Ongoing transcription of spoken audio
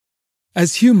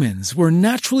As humans, we're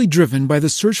naturally driven by the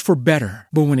search for better.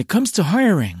 But when it comes to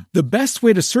hiring, the best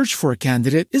way to search for a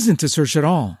candidate isn't to search at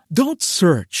all. Don't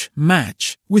search,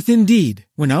 match with Indeed.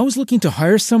 When I was looking to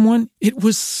hire someone, it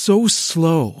was so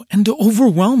slow and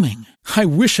overwhelming. I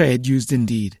wish I had used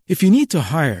Indeed. If you need to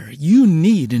hire, you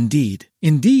need Indeed.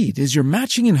 Indeed is your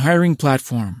matching and hiring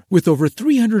platform with over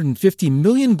 350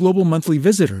 million global monthly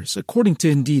visitors, according to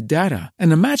Indeed data,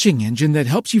 and a matching engine that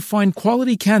helps you find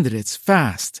quality candidates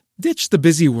fast. Ditch the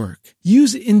busy work.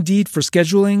 Use Indeed for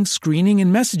scheduling, screening,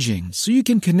 and messaging so you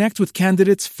can connect with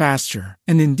candidates faster.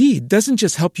 And Indeed doesn't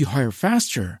just help you hire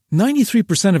faster.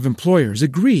 93% of employers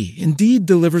agree Indeed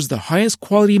delivers the highest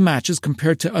quality matches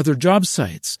compared to other job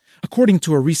sites, according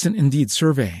to a recent Indeed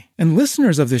survey. And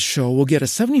listeners of this show will get a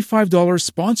 $75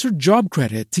 sponsored job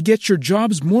credit to get your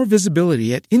jobs more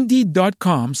visibility at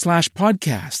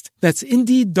Indeed.com/podcast. That's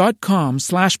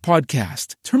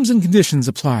Indeed.com/podcast. Terms and conditions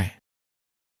apply.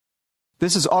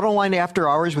 This is Autoline After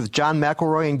Hours with John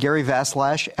McElroy and Gary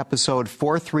Vasilash, episode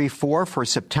 434 for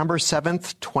September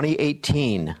 7th,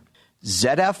 2018.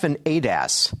 ZF and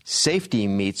ADAS, safety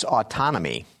meets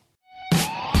autonomy.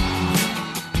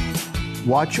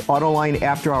 Watch Autoline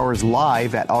After Hours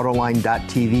live at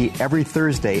Autoline.tv every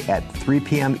Thursday at 3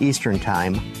 p.m. Eastern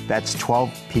Time. That's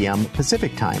 12 p.m.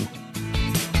 Pacific Time.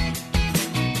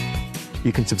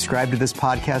 You can subscribe to this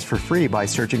podcast for free by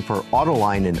searching for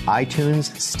Autoline in iTunes,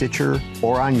 Stitcher,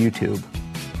 or on YouTube.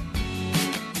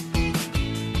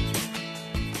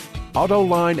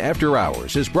 Autoline After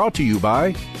Hours is brought to you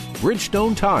by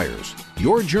Bridgestone Tires,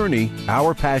 your journey,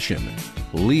 our passion.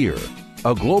 Lear,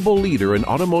 a global leader in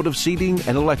automotive seating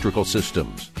and electrical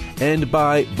systems. And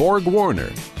by Borg Warner,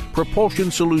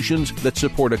 propulsion solutions that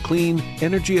support a clean,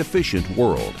 energy-efficient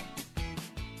world.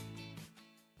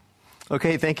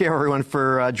 Okay, thank you, everyone,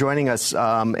 for joining us.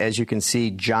 As you can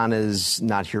see, John is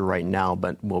not here right now,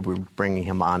 but we'll be bringing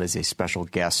him on as a special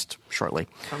guest shortly.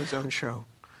 On his own show.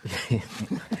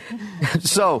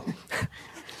 So,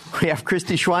 we have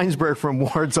Christy Schweinsberg from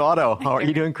Ward's Auto. How are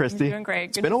you doing, Christy? I'm doing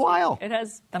great. It's been a while. It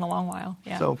has been a long while,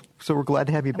 yeah. So we're glad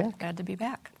to have you I'm back. glad to be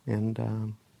back. And,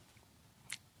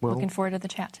 looking forward to the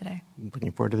chat today.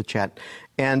 Looking forward to the chat.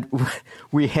 And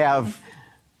we have...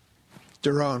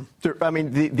 Daron. I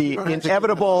mean, the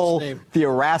inevitable, the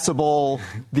irascible,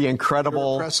 the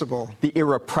incredible, the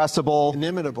irrepressible,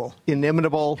 inimitable. And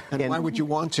why would you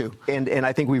want to? And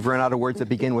I think we've run out of words that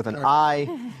begin with an I.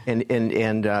 And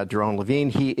Daron Levine,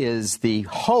 he is the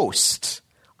host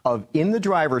of In the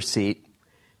Driver's Seat,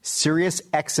 Sirius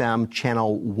XM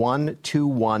channel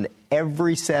 121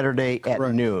 every Saturday at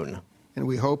noon. And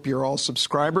we hope you're all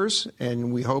subscribers,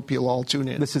 and we hope you'll all tune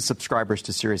in. This is subscribers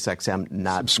to SiriusXM,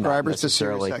 not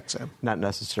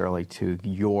necessarily to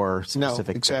your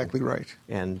specific. No, exactly thing. right.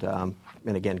 And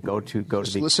again, go to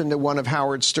listen to one of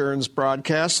Howard Stern's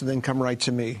broadcasts, and then come right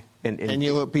to me, and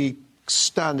you'll be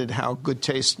stunned at how good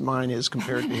taste mine is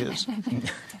compared to his.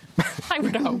 I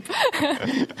would hope.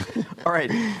 All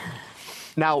right.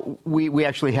 Now we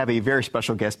actually have a very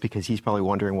special guest because he's probably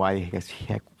wondering why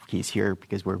he's here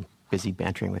because we're busy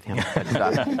bantering with him.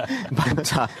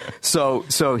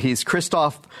 So he's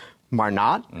Christophe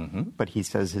Marnot, but he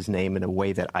says his name in a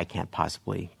way that I can't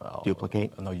possibly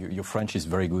duplicate. No, your French is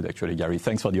very good, actually, Gary.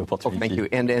 Thanks for the opportunity. Oh, thank you.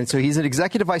 And so he's an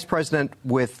executive vice president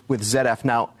with ZF.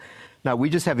 Now, we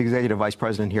just have executive vice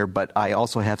president here, but I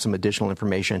also have some additional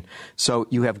information. So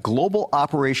you have global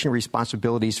operation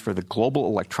responsibilities for the global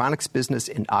electronics business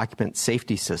and occupant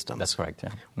safety system. That's correct,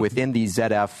 yeah. Within the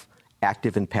ZF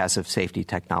Active and Passive Safety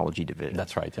Technology Division.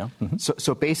 That's right, yeah.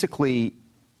 So basically,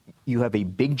 you have a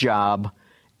big job,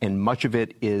 and much of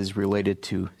it is related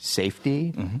to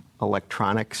safety,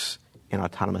 electronics, and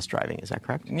autonomous driving. Is that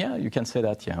correct? Yeah, you can say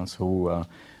that, yeah. So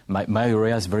my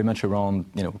area is very much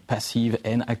around, passive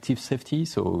and active safety.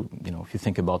 So, if you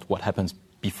think about what happens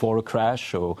before a crash,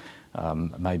 so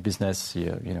my business,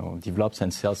 develops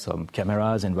and sells some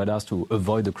cameras and radars to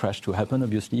avoid the crash to happen,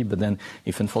 obviously. But then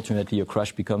if unfortunately a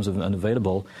crash becomes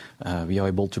unavailable, we are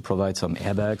able to provide some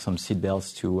airbags, some seat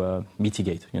belts to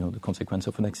mitigate, the consequence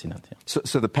of an accident. Yeah.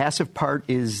 So the passive part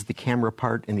is the camera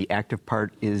part and the active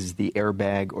part is the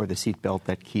airbag or the seat belt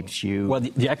that keeps you... Well,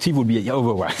 the active would be the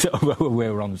other way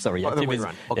around. Sorry. Other way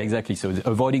around. Okay. Exactly. So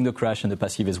avoiding the crash, and the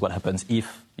passive is what happens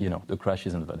if, the crash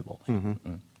is unavoidable.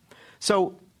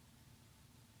 So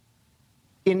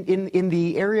in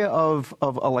the area of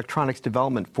electronics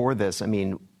development for this, I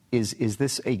mean, is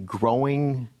this a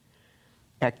growing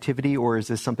activity, or is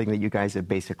this something that you guys have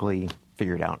basically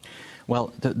figured out?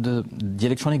 Well, the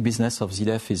electronic business of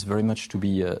ZF is very much to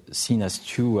be seen as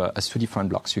two different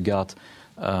blocks. You got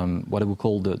what I would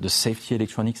call the safety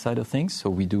electronic side of things. So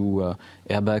we do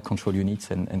airbag control units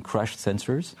and crash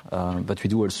sensors, but we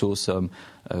do also some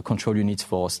control units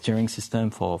for steering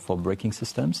system, for braking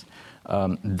systems.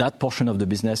 That portion of the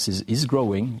business is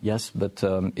growing, yes, but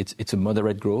it's a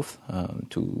moderate growth,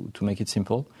 to make it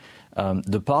simple.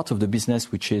 The part of the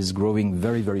business which is growing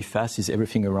very, very fast is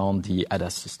everything around the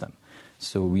ADAS system.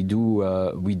 So we do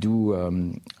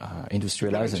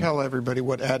industrialize. Tell everybody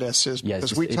what ADAS is,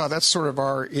 because that's sort of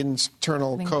our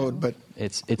internal code, but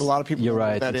it's a lot of people you're don't know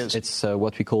right. what that is. It's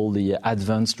what we call the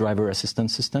advanced driver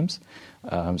assistance systems.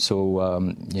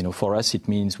 For us it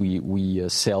means we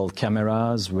sell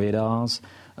cameras, radars.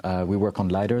 We work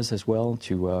on lidars as well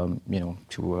to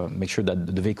make sure that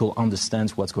the vehicle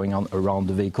understands what's going on around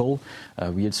the vehicle.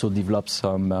 We also develop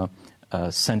some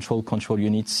central control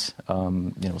units,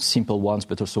 simple ones,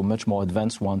 but also much more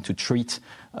advanced ones to treat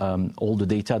all the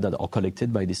data that are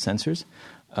collected by these sensors.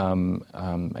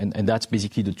 And that's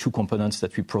basically the two components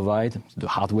that we provide, the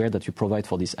hardware that we provide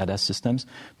for these ADAS systems,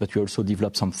 but we also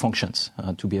develop some functions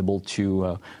to be able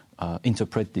to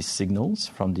interpret these signals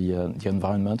from the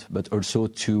environment, but also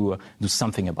to do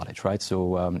something about it, right?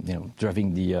 So,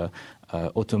 driving the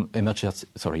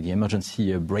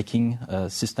emergency braking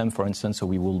system, for instance. So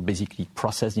we will basically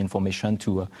process the information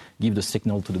to give the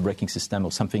signal to the braking system,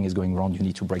 or something is going wrong, you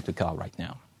need to brake the car right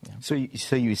now. Yeah.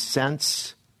 So you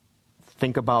sense,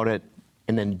 think about it,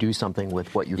 and then do something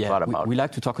with what you thought about. We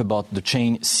like to talk about the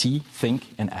chain see, think,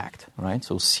 and act, right?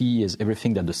 So see is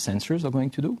everything that the sensors are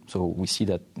going to do. So we see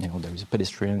that, there is a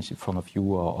pedestrian in front of you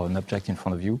or an object in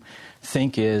front of you.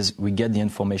 Think is we get the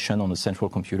information on the central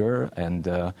computer and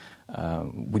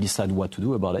we decide what to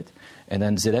do about it. And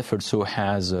then ZF also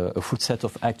has a full set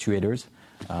of actuators,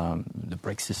 the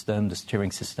brake system, the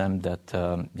steering system that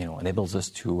enables us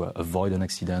to avoid an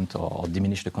accident or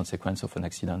diminish the consequence of an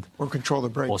accident, or control the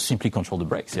brakes, or simply control the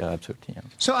brakes. Yeah, absolutely. Yeah.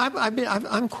 So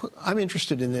I'm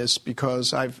interested in this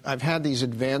because I've had these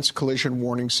advanced collision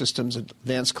warning systems,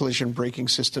 advanced collision braking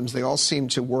systems. They all seem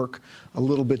to work a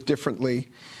little bit differently.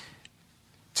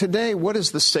 Today, what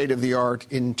is the state of the art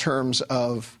in terms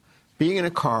of being in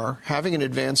a car, having an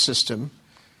advanced system,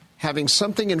 having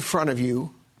something in front of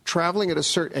you,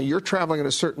 you're traveling at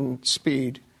a certain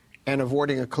speed, and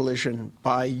avoiding a collision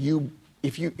by you?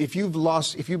 If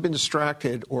you've been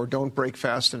distracted or don't brake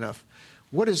fast enough,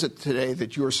 what is it today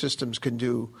that your systems can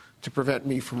do to prevent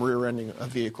me from rear-ending a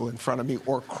vehicle in front of me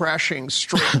or crashing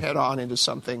straight head-on into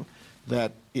something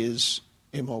that is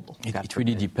immobile? It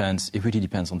really depends. It really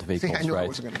depends on the vehicles, I knew right? I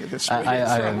wasn't going to get this straight.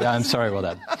 I'm sorry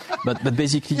about that. But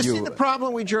basically, you see the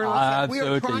problem we journalists have? We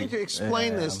are trying to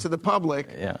explain this to the public,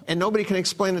 and nobody can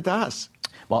explain it to us.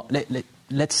 Well,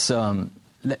 let's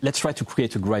try to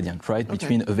create a gradient, right,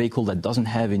 between a vehicle that doesn't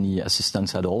have any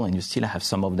assistance at all, and you still have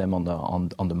some of them on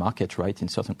the market, right, in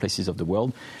certain places of the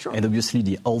world. Sure. And obviously,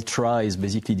 the Ultra is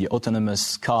basically the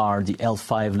autonomous car, the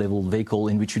L5 level vehicle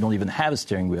in which you don't even have a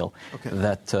steering wheel.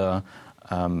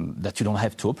 That you don't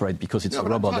have to operate because it's a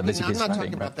robot that basically is driving. I'm not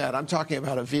talking about that. I'm talking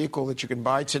about a vehicle that you can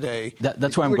buy today.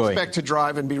 That's where I'm going. You expect to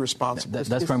drive and be responsible.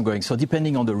 That's where I'm going. So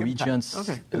depending on the regions,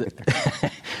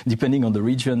 depending on the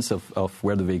regions of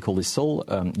where the vehicle is sold,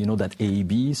 that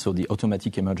AEB, so the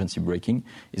automatic emergency braking,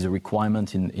 is a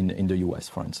requirement in the US,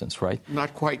 for instance, right?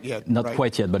 Not quite yet. Not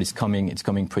quite yet, but it's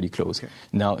coming pretty close. Okay.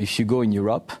 Now, if you go in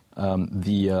Europe,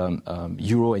 the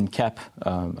Euro NCAP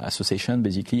association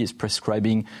basically is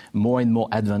prescribing more and more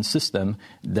advanced system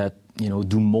that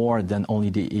do more than only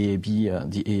the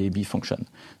AAB function.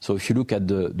 So if you look at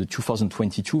the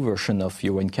 2022 version of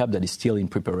Euro NCAP that is still in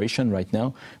preparation right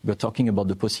now, we're talking about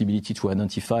the possibility to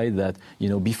identify that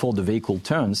before the vehicle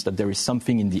turns, that there is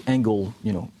something in the angle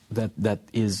that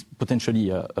is potentially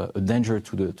a danger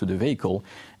to the vehicle.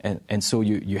 And so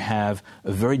you have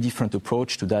a very different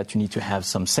approach to that. You need to have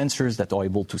some sensors that are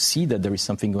able to see that there is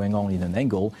something going on in an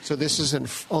angle. So this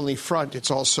isn't only front,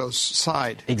 it's also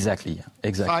side. Exactly.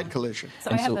 Side collision. So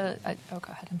go ahead,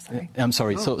 I'm sorry. I'm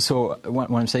sorry. Oh. So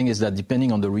what I'm saying is that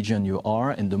depending on the region you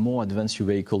are and the more advanced your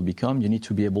vehicle become, you need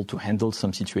to be able to handle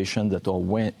some situations that are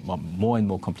more and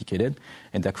more complicated.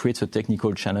 And that creates a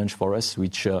technical challenge for us,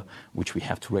 which we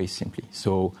have to raise simply.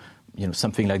 So,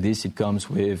 something like this, it comes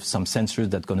with some sensors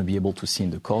that are going to be able to see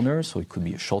in the corner. So it could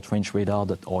be a short-range radar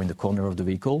or in the corner of the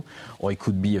vehicle, or it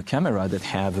could be a camera that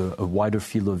have a wider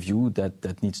field of view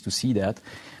that needs to see that.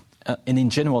 And in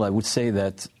general, I would say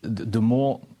that the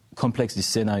more complex these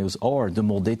scenarios are, the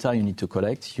more data you need to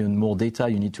collect, the more data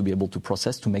you need to be able to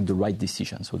process to make the right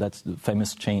decision. So that's the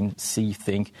famous chain, see,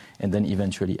 think, and then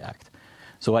eventually act.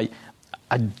 So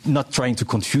I'm not trying to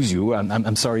confuse you.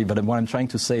 I'm sorry, but what I'm trying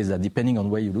to say is that depending on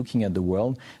where you're looking at the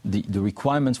world, the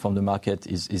requirements from the market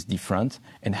is different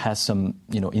and has some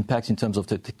impact in terms of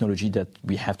the technology that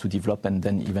we have to develop and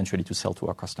then eventually to sell to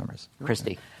our customers.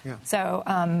 Christy. Yeah. So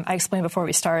I explained before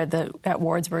we started that at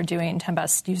Wards we're doing 10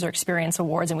 Best User Experience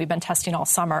Awards, and we've been testing all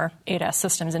summer ADAS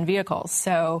systems in vehicles.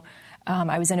 So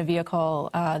I was in a vehicle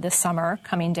this summer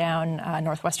coming down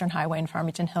Northwestern Highway in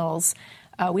Farmington Hills.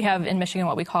 We have in Michigan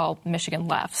what we call Michigan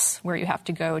lefts, where you have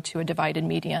to go to a divided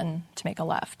median to make a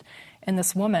left. And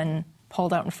this woman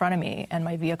pulled out in front of me, and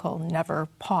my vehicle never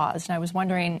paused. And I was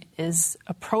wondering, is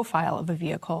a profile of a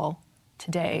vehicle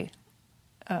today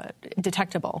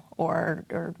detectable, or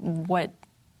what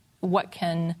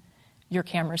can your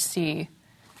cameras see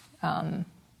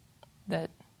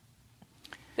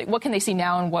what can they see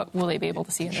now, and what will they be able to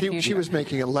see in the future? She was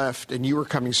making a left, and you were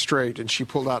coming straight, and she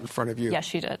pulled out in front of you. Yes,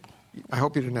 she did. I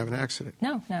hope you didn't have an accident.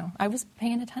 No. I was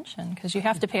paying attention, because you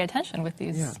have to pay attention with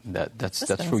these. Yeah. That's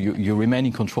true. You remain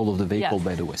in control of the vehicle, Yes.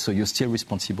 by the way. So you're still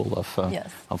responsible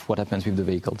of what happens with the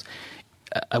vehicles.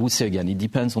 I would say, again, it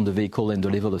depends on the vehicle and the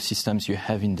level of systems you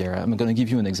have in there. I'm going to give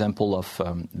you an example of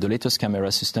the latest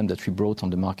camera system that we brought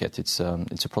on the market. It's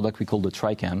a product we call the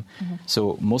TriCam. Mm-hmm.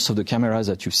 So most of the cameras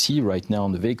that you see right now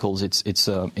on the vehicles, it's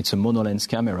a monolens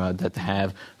camera that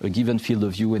have a given field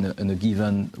of view and a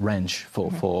given range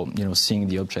for seeing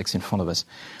the objects in front of us.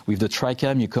 With the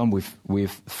TriCam, you come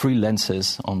with 3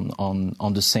 lenses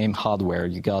on the same hardware.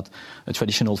 You got a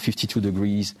traditional 52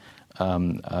 degrees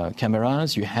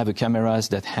cameras. You have cameras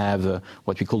that have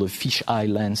what we call a fisheye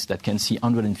lens that can see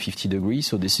 150 degrees.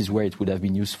 So this is where it would have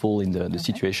been useful in the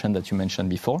situation that you mentioned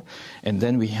before. And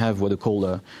then we have what they call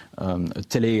a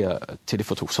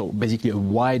telephoto. So basically a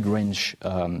wide range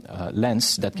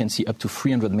lens that can see up to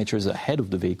 300 meters ahead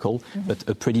of the vehicle, but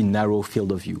a pretty narrow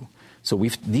field of view. So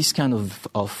with this kind of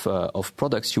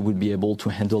products, you would be able to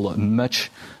handle a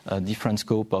much different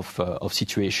scope of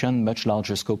situation, much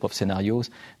larger scope of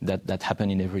scenarios that happen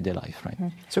in everyday life, right?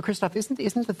 Mm-hmm. So, Christophe,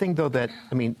 isn't the thing, though, that,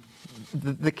 I mean,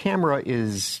 the camera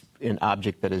is an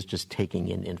object that is just taking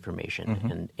in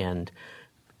information, and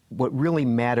what really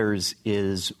matters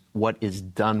is what is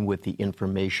done with the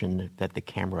information that the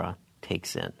camera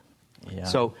takes in. Yeah.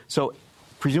 So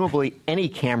presumably any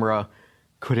camera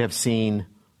could have seen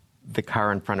the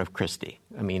car in front of Christy.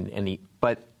 I mean,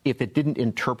 but if it didn't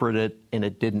interpret it and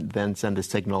it didn't then send a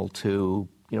signal to,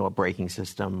 a braking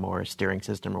system or a steering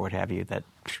system or what have you, that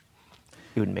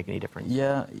it wouldn't make any difference.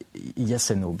 Yeah, yes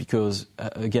and no, because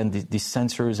again, these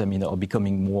sensors, are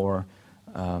becoming more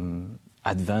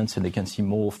advanced and they can see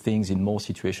more things in more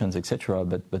situations, etc.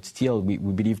 But still, we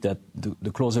believe that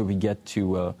the closer we get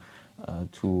to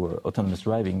autonomous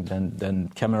driving, then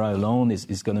camera alone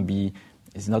is going to be.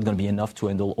 It's not going to be enough to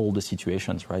handle all the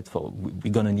situations, right?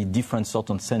 We're going to need different sort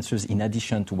of sensors in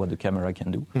addition to what the camera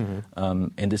can do. Mm-hmm.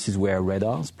 And this is where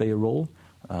radars play a role,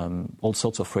 all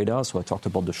sorts of radars. So I talked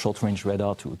about the short-range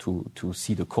radar to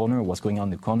see the corner, what's going on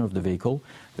in the corner of the vehicle.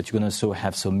 But you're going to also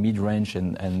have some mid-range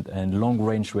and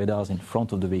long-range radars in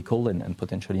front of the vehicle and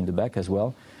potentially in the back as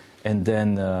well. And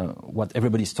then what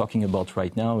everybody's talking about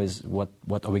right now is what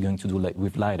are we going to do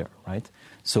with LiDAR, right?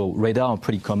 So radar are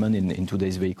pretty common in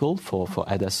today's vehicle for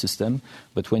ADAS system,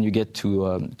 but when you get to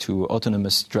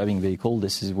autonomous driving vehicle,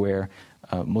 this is where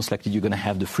most likely you're going to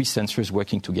have the 3 sensors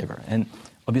working together. And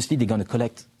obviously they're going to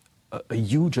collect a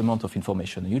huge amount of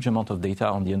information, a huge amount of data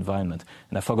on the environment.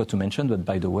 And I forgot to mention that,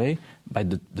 by the way, by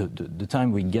the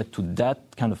time we get to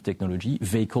that kind of technology,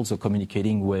 vehicles are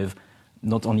communicating with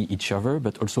not only each other,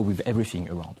 but also with everything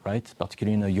around, right?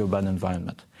 Particularly in a urban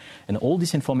environment. And all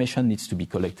this information needs to be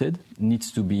collected,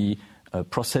 needs to be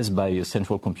processed by a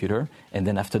central computer. And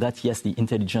then after that, yes, the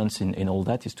intelligence in all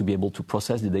that is to be able to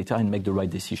process the data and make the right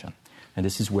decision. And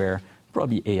this is where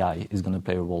probably AI is going to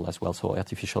play a role as well, so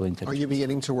artificial intelligence. Are you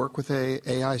beginning to work with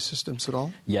AI systems at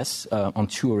all? Yes, on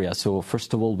 2 areas. So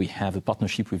first of all, we have a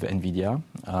partnership with NVIDIA,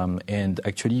 and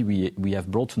actually we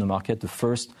have brought to the market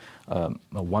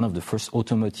one of the first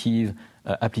automotive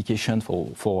application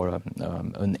for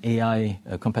an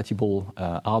AI-compatible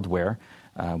hardware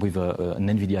with an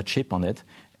NVIDIA chip on it.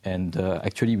 And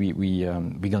actually, we're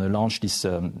going to launch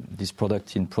this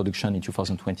product in production in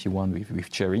 2021 with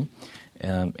Chery.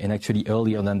 And actually,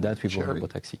 earlier than that, we've worked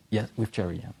with Robotaxi. Yeah, with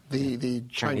Chery. Yeah. The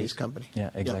Chinese company.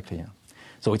 Yeah, exactly. Yeah.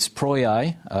 So it's Pro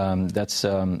AI.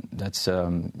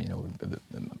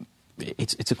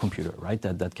 It's a computer, right?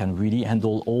 That can really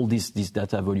handle all this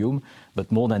data volume.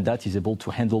 But more than that, is able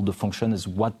to handle the function as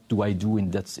what do I do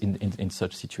in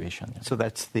such situation. Yeah. So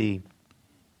that's the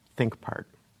think part.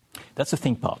 That's the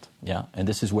think part, yeah. And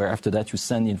this is where after that you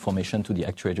send the information to the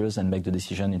actuators and make the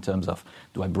decision in terms of,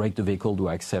 do I brake the vehicle, do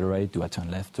I accelerate, do I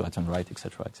turn left, do I turn right, et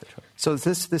cetera, et cetera. So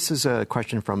this is a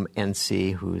question from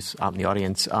NC, who's out in the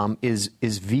audience. Is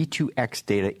V2X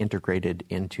data integrated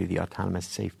into the autonomous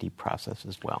safety process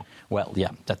as well? Well,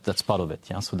 yeah, that's part of it,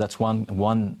 yeah. So that's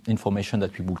one information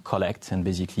that we will collect and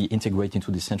basically integrate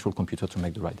into the central computer to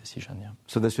make the right decision, yeah.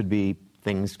 So this would be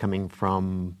things coming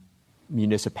from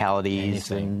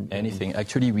municipalities? Anything.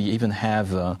 Actually, we even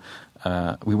have,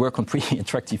 we work on pretty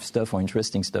attractive stuff or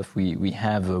interesting stuff. We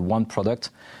have one product.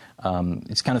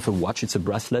 It's kind of a watch. It's a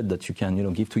bracelet that you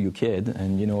can, give to your kid.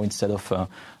 And, instead of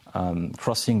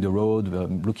crossing the road,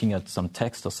 looking at some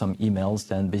text or some emails,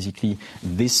 then basically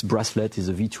this bracelet is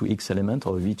a V2X element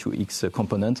or a V2X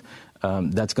component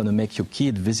that's going to make your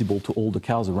kid visible to all the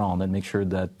cars around and make sure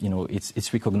that,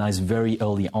 it's recognized very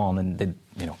early on and they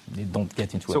don't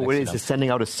get into an accident. So what is it, sending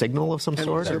out a signal of some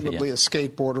sort? Presumably a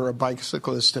skateboarder, a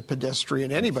bicyclist, a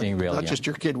pedestrian, anybody, not just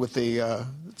your kid with the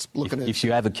looking at... If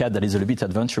you have a cat that is a little bit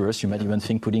adventurous, you might even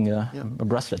think putting a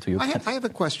bracelet to your cat. I have a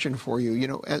question for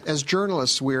you. As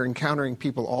journalists, we're encountering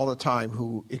people all the time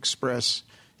who express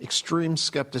extreme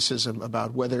skepticism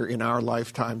about whether in our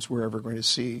lifetimes we're ever going to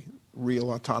see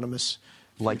real autonomous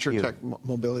future tech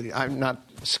mobility. I'm not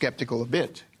skeptical a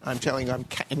bit. I'm telling you, I'm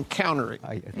encountering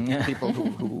people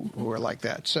who are like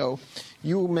that. So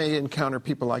you may encounter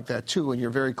people like that too, and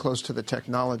you're very close to the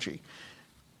technology.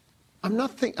 I'm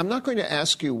not going to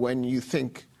ask you when you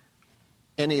think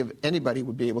anybody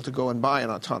would be able to go and buy an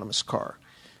autonomous car,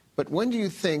 but when do you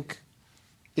think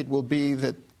it will be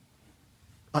that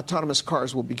autonomous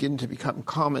cars will begin to become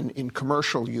common in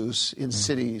commercial use in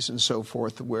cities and so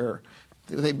forth, where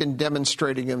they've been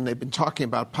demonstrating them, they've been talking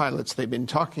about pilots, they've been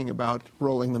talking about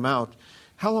rolling them out.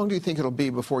 How long do you think it'll be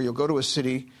before you'll go to a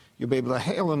city, you'll be able to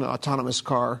hail an autonomous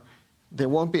car, there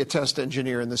won't be a test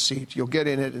engineer in the seat, you'll get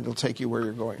in it and it'll take you where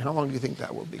you're going? How long do you think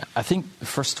that will be? I think,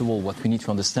 first of all, what we need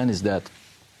to understand is that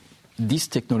this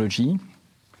technology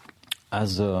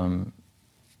has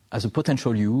a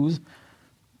potential use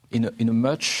in a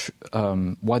much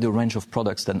wider range of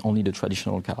products than only the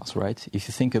traditional cars, right? If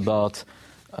you think about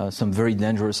some very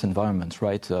dangerous environments,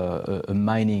 right? A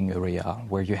mining area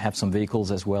where you have some vehicles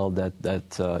as well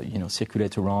that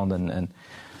circulate around and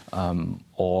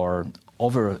or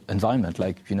other environment,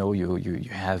 like, you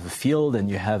have a field and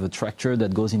you have a tractor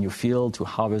that goes in your field to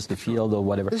harvest the field or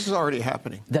whatever. This is already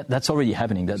happening. That's already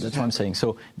happening. That's what I'm saying.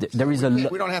 So there is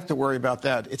we don't have to worry about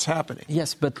that. It's happening.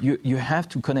 Yes, but you have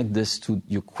to connect this to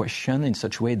your question in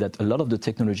such a way that a lot of the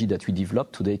technology that we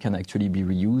develop today can actually be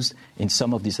reused in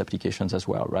some of these applications as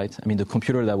well, right? I mean, the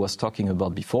computer that I was talking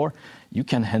about before, you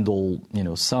can handle,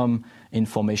 some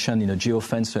information in a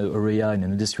geofence area in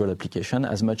an industrial application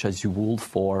as much as you would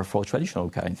for a traditional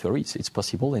car. In theory, it's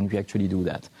possible, and we actually do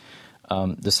that.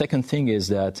 The second thing is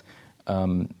that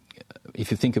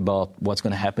if you think about what's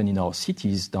going to happen in our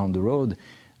cities down the road,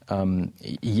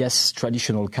 yes,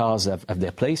 traditional cars have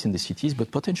their place in the cities,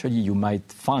 but potentially you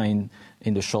might find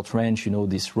in the short range,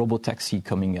 this robo-taxi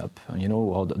coming up,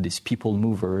 or these people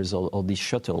movers or these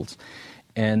shuttles.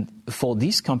 And for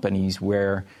these companies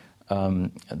where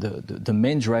the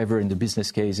main driver in the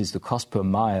business case is the cost per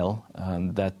mile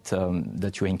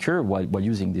that you incur while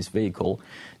using this vehicle,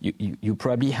 you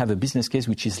probably have a business case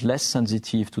which is less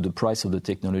sensitive to the price of the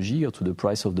technology or to the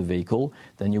price of the vehicle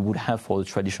than you would have for a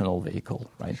traditional vehicle,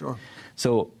 right? Sure.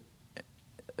 So,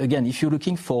 again, if you're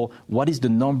looking for what is the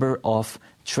number of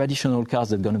traditional cars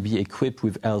that are going to be equipped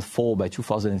with L4 by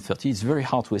 2030, it's very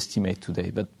hard to estimate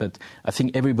today. But I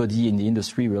think everybody in the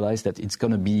industry realized that it's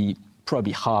going to be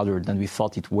probably harder than we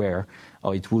thought it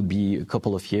would be a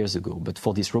couple of years ago. But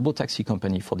for this robotaxi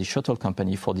company, for the shuttle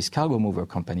company, for this cargo mover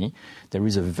company, there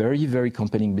is a very, very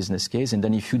compelling business case. And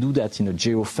then if you do that in a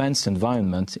geofenced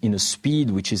environment, in a speed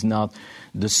which is not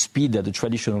the speed that the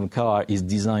traditional car is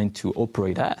designed to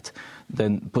operate at,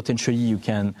 then potentially you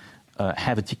can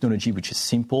have a technology which is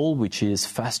simple, which is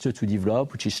faster to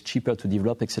develop, which is cheaper to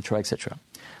develop, et cetera, et cetera.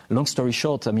 Long story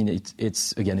short, I mean,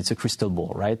 it's a crystal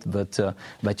ball, right? But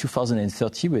by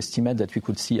 2030, we estimate that we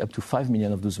could see up to 5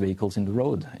 million of those vehicles in the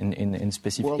road in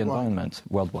specific environments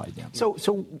worldwide. Yeah. So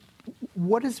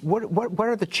what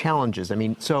are the challenges? I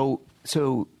mean, so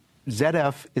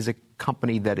ZF is a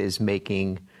company that is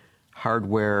making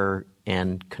hardware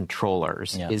and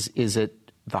controllers. Yeah. Is it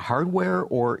the hardware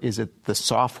or is it the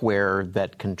software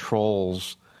that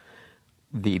controls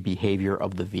the behavior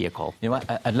of the vehicle?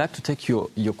 I'd like to take your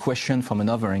question from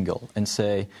another angle and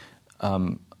say,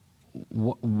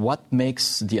 what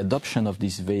makes the adoption of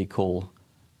this vehicle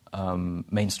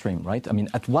mainstream, right? I mean,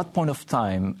 at what point of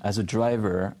time, as a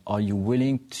driver, are you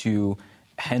willing to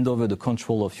hand over the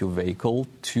control of your vehicle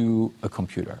to a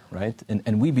computer, right?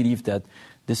 And we believe that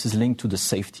this is linked to the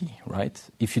safety, right?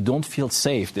 If you don't feel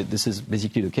safe, this is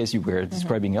basically the case you were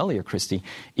describing earlier, Christy.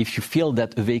 If you feel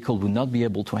that a vehicle will not be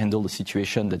able to handle the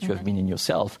situation that you have been in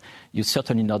yourself, you're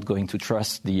certainly not going to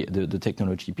trust the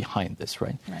technology behind this,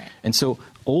 right? And so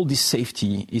all this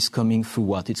safety is coming through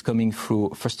what? It's coming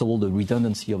through, first of all, the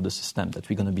redundancy of the system that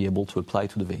we're going to be able to apply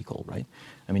to the vehicle, right?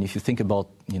 I mean, if you think about,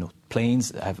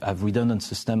 planes have redundant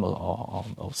system or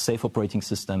safe operating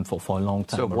system for a long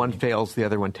time. So if one fails, the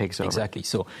other one takes over. Exactly.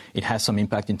 So it has some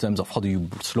impact in terms of how do you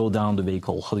slow down the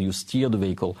vehicle, how do you steer the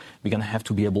vehicle. We're going to have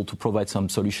to be able to provide some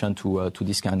solution to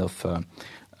this kind of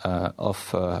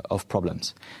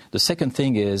problems. The second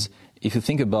thing is, if you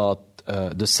think about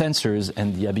the sensors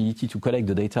and the ability to collect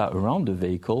the data around the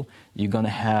vehicle, you're going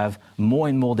to have more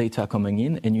and more data coming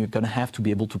in, and you're going to have to be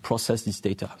able to process this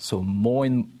data. So more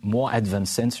and more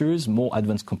advanced sensors, more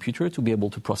advanced computer to be able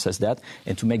to process that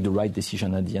and to make the right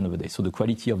decision at the end of the day. So the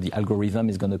quality of the algorithm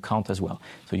is going to count as well.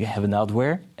 So you have an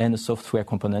hardware and a software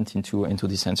component into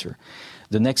the sensor.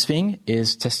 The next thing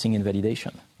is testing and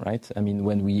validation, right? I mean,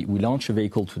 when we launch a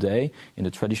vehicle today, in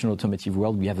the traditional automotive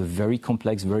world, we have a very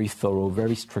complex, very thorough,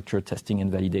 very structured testing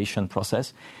and validation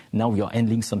process. Now we are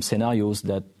handling some scenarios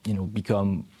that,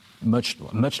 become much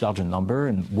larger number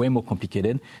and way more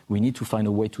complicated. We need to find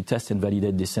a way to test and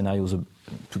validate these scenarios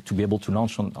to be able to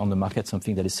launch on the market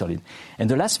something that is solid. And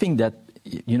the last thing that,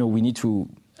 we need to,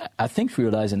 I think,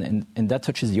 realize, and that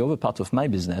touches the other part of my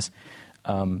business,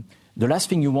 the last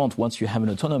thing you want once you have an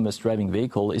autonomous driving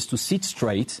vehicle is to sit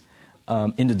straight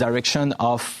in the direction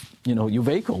of your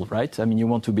vehicle, right? I mean, you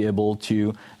want to be able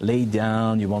to lay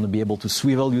down, you want to be able to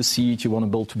swivel your seat, you want to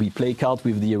be able to be placed out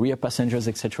with the rear passengers,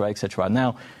 etc., etc.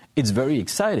 Now, it's very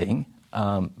exciting,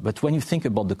 but when you think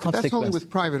about the consequences... That's only with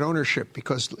private ownership,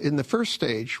 because in the first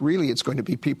stage, really it's going to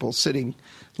be people sitting,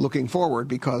 looking forward,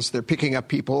 because they're picking up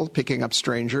people, picking up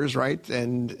strangers, right?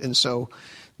 And so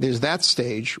there's that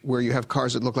stage where you have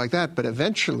cars that look like that, but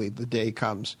eventually the day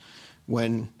comes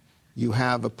when you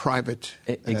have a private...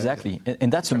 Exactly.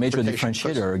 And that's a major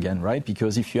differentiator again, right?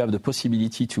 Because if you have the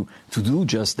possibility to do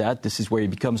just that, this is where it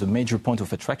becomes a major point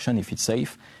of attraction if it's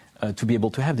safe to be able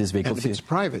to have this vehicle. And it's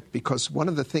private, because one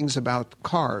of the things about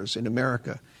cars in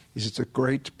America is it's a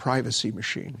great privacy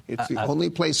machine. It's the only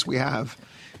place we have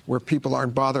where people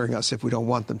aren't bothering us if we don't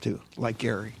want them to, like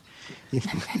Gary.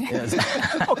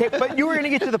 Okay, but you were going to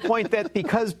get to the point that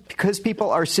because people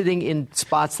are sitting in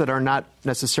spots that are not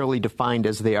necessarily defined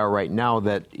as they are right now,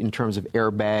 that in terms of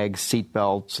airbags, seat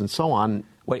belts, and so on.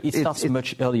 Well, it starts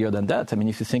much earlier than that. I mean,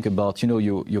 if you think about,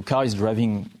 your car is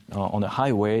driving on a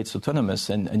highway, it's autonomous,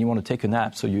 and you want to take a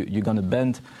nap, so you're going to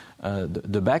bend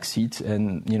the back seat,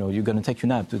 and you're going to take your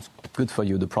nap. It's good for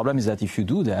you. The problem is that if you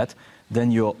do that, then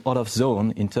you're out of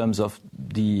zone in terms of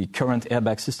the current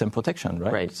airbag system protection,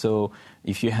 right? Right. So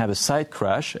if you have a side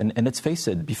crash, and let's face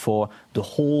it, before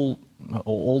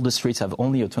all the streets have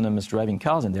only autonomous driving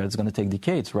cars in there, it's going to take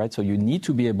decades, right? So you need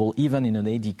to be able, even in an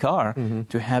AD car,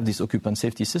 to have these occupant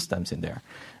safety systems in there.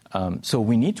 So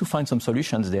we need to find some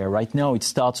solutions there. Right now, it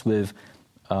starts with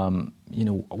where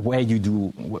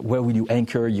will you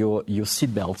anchor your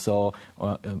seatbelts, or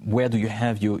where do you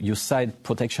have your side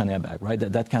protection airbag, right?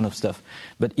 That kind of stuff.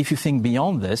 But if you think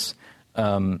beyond this,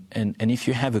 and if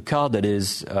you have a car that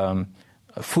is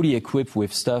fully equipped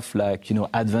with stuff like,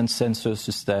 advanced sensor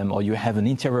system, or you have an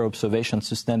interior observation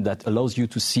system that allows you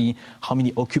to see how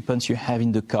many occupants you have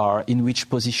in the car, in which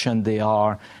position they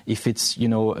are, if it's,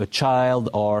 a child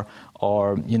or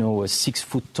a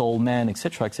 6-foot-tall man,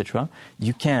 etc.,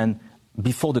 you can,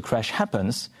 before the crash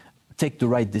happens, take the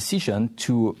right decision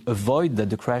to avoid that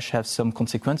the crash has some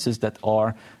consequences that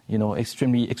are,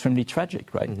 extremely, extremely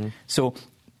tragic, right? So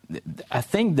I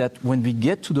think that when we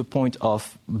get to the point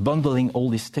of bundling all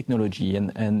this technology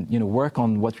and work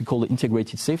on what we call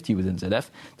integrated safety within ZF,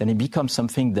 then it becomes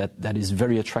something that is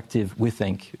very attractive, we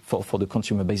think, for the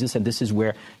consumer basis. And this is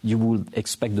where you will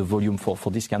expect the volume for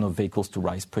this kind of vehicles to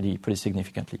rise pretty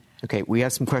significantly. Okay, we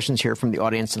have some questions here from the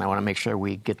audience, and I want to make sure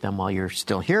we get them while you're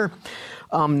still here.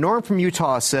 Norm from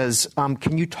Utah says,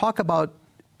 can you talk about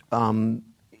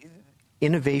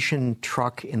innovation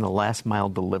truck in the last mile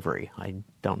delivery? I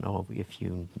don't know if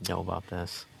you know about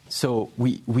this. So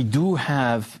we do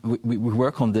have we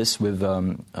work on this with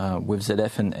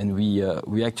ZF, and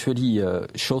we actually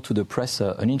showed to the press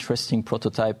an interesting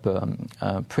prototype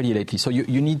pretty lately. So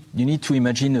you need to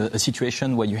imagine a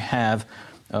situation where you have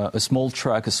a small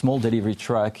truck, a small delivery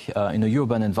truck in a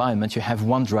urban environment. You have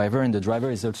one driver, and the driver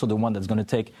is also the one that's going to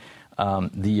take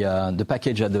the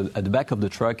package at the back of the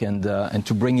truck and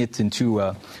to bring it into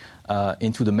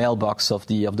the mailbox of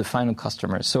the final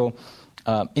customer. So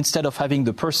instead of having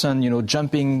the person,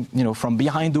 jumping, from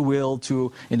behind the wheel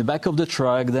to in the back of the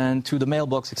truck, then to the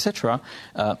mailbox, etc.,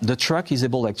 the truck is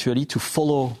able actually to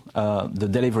follow the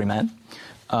delivery man.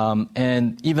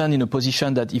 And even in a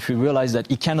position that if you realize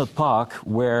that it cannot park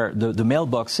where the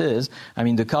mailbox is,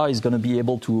 the car is going to be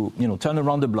able to, turn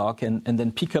around the block and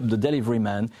then pick up the delivery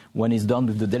man when he's done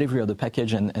with the delivery of the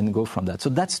package and go from that. So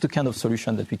that's the kind of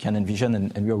solution that we can envision,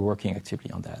 and we are working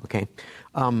actively on that. Okay.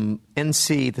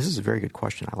 NC, this is a very good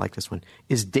question. I like this one.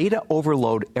 Is data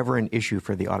overload ever an issue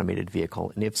for the automated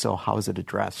vehicle? And if so, how is it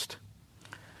addressed?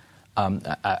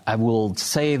 I will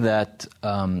say that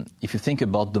if you think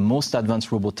about the most advanced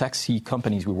robotaxi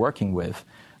companies we're working with,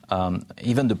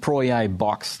 even the Pro AI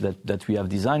box that we have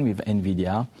designed with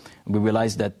NVIDIA, we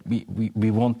realized that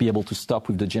we won't be able to stop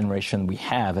with the generation we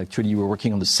have. Actually, we're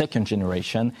working on the second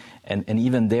generation, and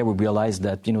even there we realized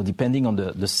that, depending on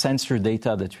the sensor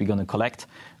data that we're going to collect,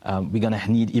 we're going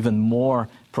to need even more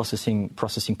processing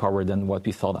power than what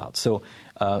we thought out. So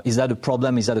is that a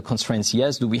problem? Is that a constraint?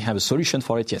 Yes. Do we have a solution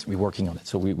for it? Yes, we're working on it.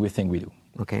 So we think we do.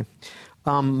 Okay.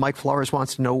 Mike Flores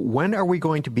wants to know, when are we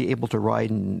going to be able to ride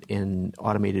in an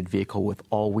automated vehicle with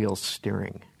all-wheel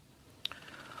steering?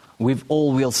 With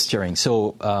all-wheel steering.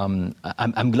 So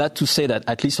I'm glad to say that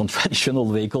at least on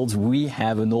traditional vehicles, we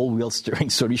have an all-wheel steering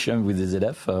solution with the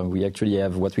ZF. We actually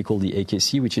have what we call the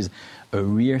AKC, which is a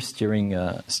rear steering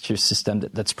steer system.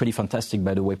 That's pretty fantastic,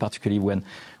 by the way, particularly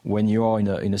when you are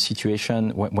in a situation,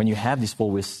 when you have this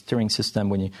all-wheel steering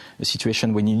system, a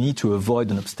situation when you need to avoid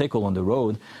an obstacle on the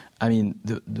road.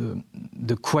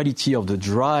 The quality of the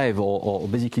drive or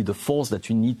basically the force that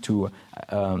you need to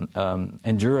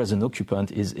endure as an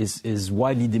occupant is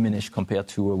widely diminished compared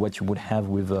to what you would have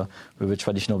with a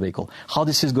traditional vehicle. How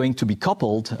this is going to be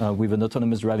coupled with an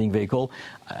autonomous driving vehicle,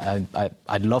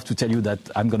 I'd love to tell you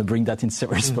that I'm going to bring that in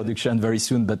series production very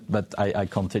soon, but I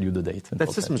can't tell you the date.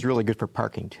 That system is really good for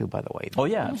parking too, by the way. Oh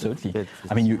yeah, absolutely.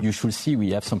 You should see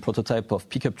we have some prototype of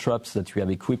pickup trucks that we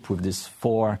have equipped with this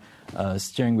 4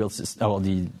 steering wheel system, or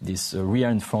this rear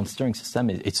and front steering system.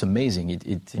 It's amazing.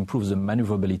 It improves the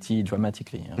maneuverability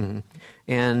dramatically. Yeah. Mm-hmm.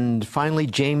 And finally,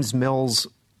 James Mills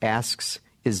asks,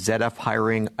 is ZF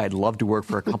hiring? I'd love to work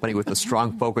for a company with a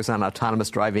strong focus on autonomous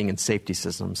driving and safety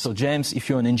systems. So, James, if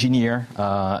you're an engineer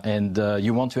and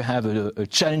you want to have a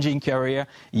challenging career,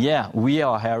 yeah, we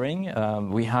are hiring.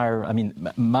 We hire,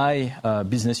 my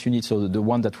business unit, so the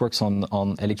one that works on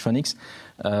electronics,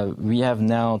 we have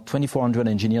now 2,400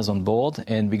 engineers on board,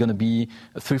 and we're going to be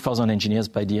 3,000 engineers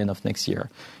by the end of next year.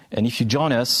 And if you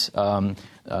join us, the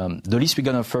least we're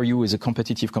going to offer you is a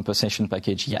competitive compensation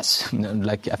package. Yes,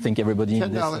 like I think everybody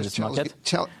in this market.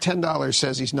 $10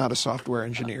 says he's not a software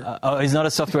engineer. He's not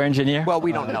a software engineer? Well,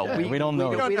 we don't know. We don't know.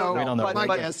 We don't know.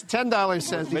 But yes, $10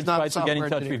 says he's not a software engineer.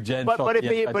 Try to get in touch with Jen.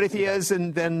 But if he is,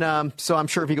 and then so I'm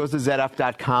sure if he goes to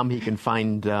ZF.com, he can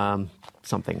find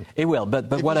something. It will,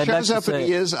 but what I'd like to say... If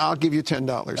he is, I'll give you $10.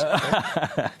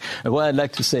 What I'd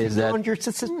like to say is that... You're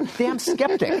such a damn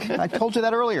skeptic. I told you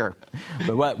that earlier.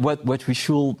 But what we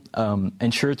should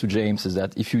ensure to James is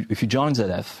that if you join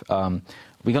ZF,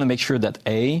 we're going to make sure that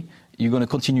you're going to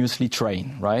continuously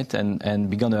train, right? And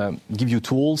we're going to give you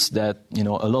tools that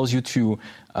allows you to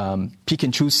pick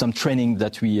and choose some training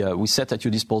that we set at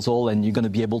your disposal, and you're going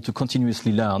to be able to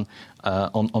continuously learn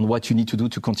on what you need to do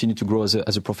to continue to grow as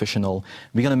a professional.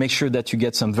 We're going to make sure that you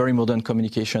get some very modern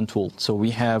communication tools. So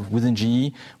we have within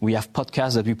GE, we have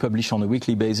podcasts that we publish on a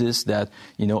weekly basis that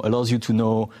allows you to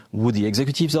know who the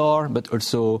executives are, but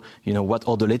also what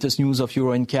are the latest news of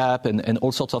Euro NCAP and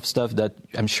all sorts of stuff that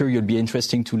I'm sure you'll be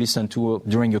interesting to listen to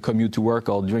during your commute to work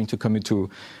or during to commute to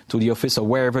the office or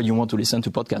wherever you want to listen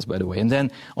to podcasts, by the way. And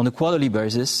then on a quarterly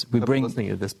basis, we bring... listening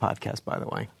to this podcast, by the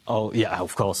way. Oh, yeah,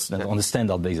 of course, on a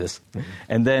standard basis. Mm-hmm.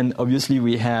 And then, obviously,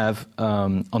 we have,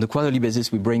 on a quarterly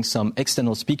basis, we bring some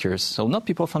external speakers. So not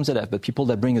people from ZF, but people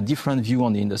that bring a different view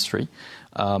on the industry.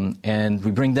 And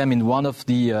we bring them in one of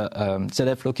the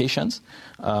ZF locations.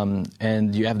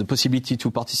 And you have the possibility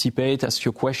to participate, ask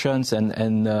your questions,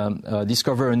 and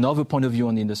discover another point of view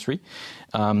on the industry.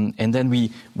 And then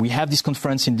we have this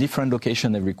conference in different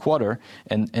locations every quarter.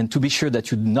 And to be sure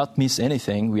that you do not miss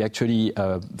anything, we actually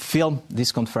film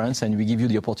this conference, and we give you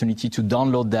the opportunity to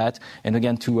download that, and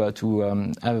again to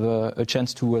have a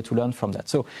chance to learn from that.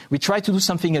 So we try to do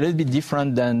something a little bit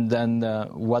different than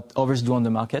what others do on the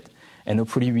market.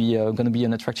 hopefully we are going to be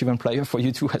an attractive employer for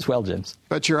you too as well, James.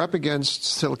 But you're up against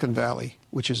Silicon Valley,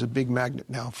 which is a big magnet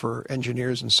now for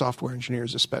engineers and software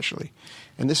engineers especially.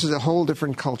 And this is a whole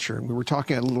different culture. And we were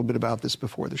talking a little bit about this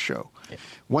before the show. Yeah.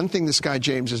 One thing this guy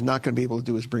James is not going to be able to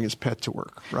do is bring his pet to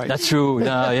work, right? That's true. We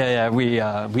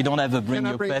don't have a bring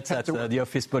your pets at the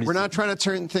office policy. We're not trying to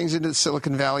turn things into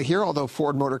Silicon Valley here, although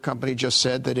Ford Motor Company just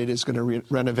said that it is going to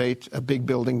renovate a big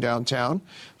building downtown.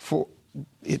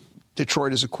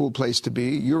 Detroit is a cool place to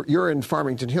be. You're in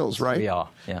Farmington Hills, right? We are,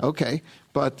 yeah. Okay,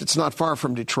 but it's not far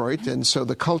from Detroit, and so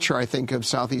the culture, I think, of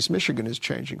Southeast Michigan is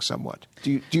changing somewhat.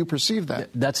 Do you perceive that?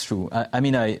 That's true.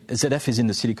 ZF is in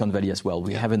the Silicon Valley as well.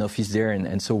 We have an office there,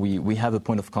 and so we have a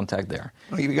point of contact there.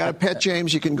 Well, if you got a pet,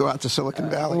 James, you can go out to Silicon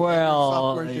Valley.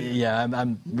 We'll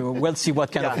see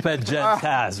what kind of pet James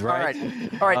has, right?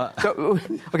 All right. So,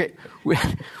 okay,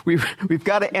 we've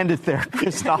got to end it there,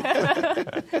 Christophe,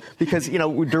 because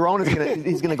Doron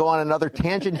is going to go on another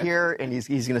tangent here, and he's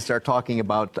going to start talking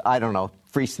about, I don't know,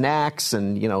 free snacks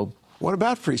and, What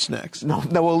about free snacks? No,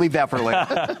 we'll leave that for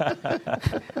later.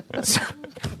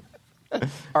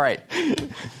 All right.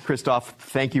 Christophe,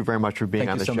 thank you very much for being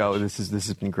on the show. This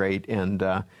has been great, and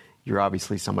you're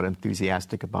obviously somewhat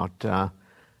enthusiastic about the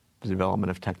development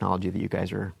of technology that you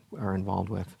guys are involved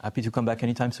with. Happy to come back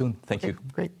anytime soon. Thank you.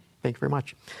 Great. Thank you very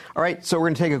much. All right, so we're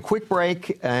going to take a quick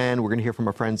break, and we're going to hear from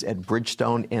our friends at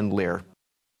Bridgestone and Lear.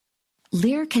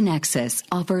 Lear Connexus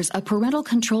offers a parental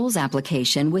controls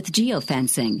application with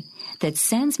geofencing that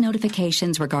sends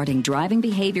notifications regarding driving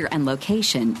behavior and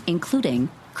location, including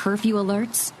curfew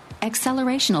alerts,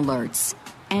 acceleration alerts,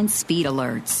 and speed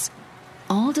alerts.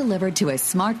 All delivered to a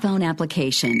smartphone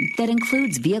application that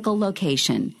includes vehicle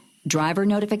location, driver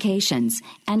notifications,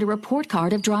 and a report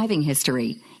card of driving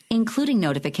history, including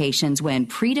notifications when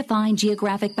predefined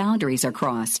geographic boundaries are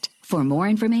crossed. For more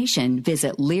information,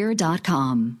 visit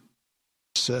Lear.com.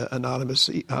 Anonymous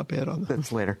op-ed on that.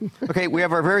 That's later. Okay, we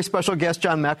have our very special guest,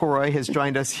 John McElroy, has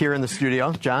joined us here in the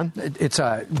studio. John? It's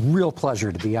a real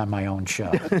pleasure to be on my own show.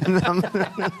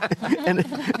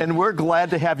 and we're glad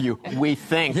to have you, we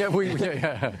think.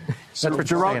 Yeah. So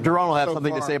Doron will have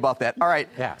something to say about that. All right.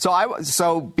 Yeah.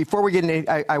 So before we get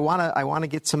into, I want to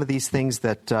get some of these things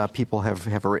that people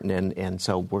have written in, and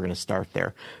so we're going to start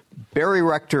there. Barry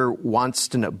Rector wants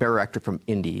to know. Barry Rector from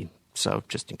Indy. So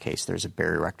just in case there's a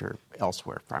Barry Rector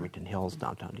elsewhere, Farmington Hills,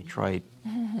 downtown Detroit,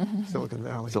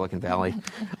 Silicon Valley.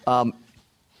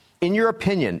 In your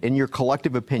opinion, in your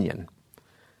collective opinion,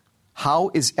 how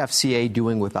is FCA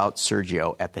doing without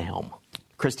Sergio at the helm?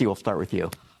 Christy, we'll start with you.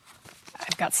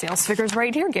 I've got sales figures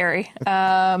right here, Gary.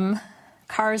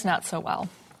 Cars, not so well,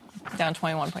 down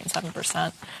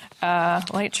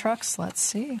 21.7%. Light trucks, let's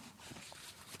see,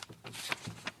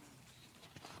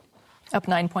 up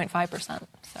 9.5%.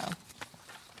 So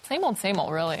same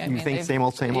old, really. You think same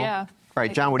old? Yeah. All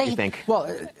right, John, what do you think?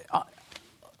 Well,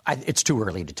 it's too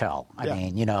early to tell. I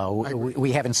mean,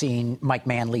 we haven't seen Mike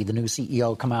Manley, the new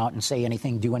CEO, come out and say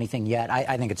anything, do anything yet.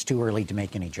 I think it's too early to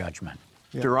make any judgment.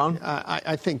 Yeah. Doron?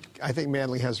 I think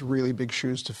Manley has really big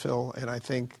shoes to fill, and I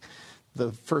think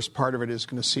the first part of it is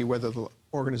going to see whether the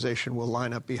organization will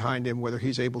line up behind him, whether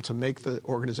he's able to make the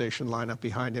organization line up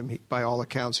behind him. By all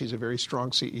accounts, he's a very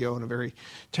strong CEO and a very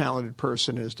talented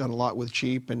person and has done a lot with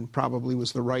Jeep and probably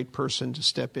was the right person to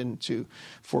step into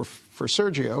for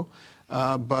Sergio.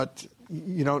 But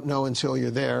you don't know until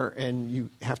you're there, and you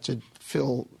have to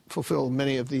fulfill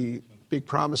many of the big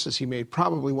promises he made.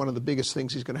 Probably one of the biggest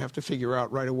things he's going to have to figure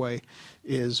out right away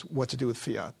is what to do with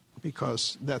Fiat,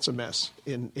 because that's a mess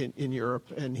in Europe,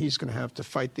 and he's going to have to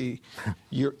fight the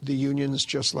unions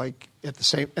just like at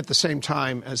the same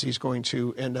time as he's going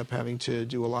to end up having to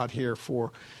do a lot here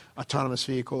for autonomous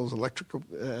vehicles, electric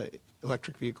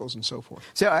vehicles, and so forth.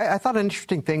 So I thought an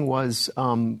interesting thing was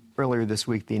earlier this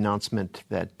week the announcement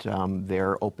that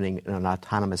they're opening an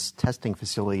autonomous testing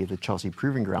facility at the Chelsea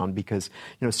Proving Ground, because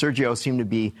Sergio seemed to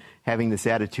be having this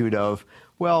attitude of,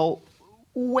 well,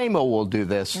 Waymo will do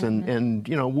this, and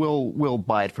we'll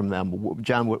buy it from them.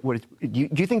 John, what do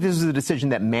you think this is a decision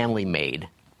that Manley made?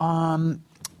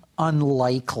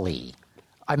 Unlikely.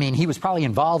 I mean, he was probably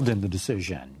involved in the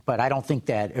decision, but I don't think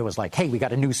that it was like, hey, we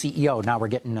got a new CEO, now we're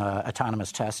getting an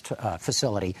autonomous test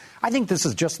facility. I think this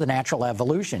is just the natural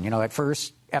evolution. At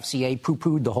first, FCA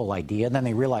poo-pooed the whole idea, and then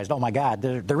they realized, oh, my God,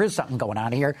 there is something going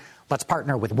on here. Let's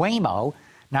partner with Waymo.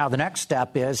 Now, the next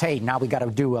step is, hey, now we got to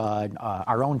do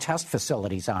our own test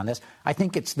facilities on this. I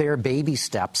think it's their baby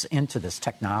steps into this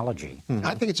technology. Mm-hmm.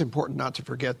 I think it's important not to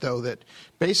forget, though, that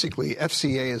basically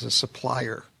FCA is a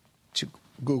supplier to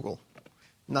Google,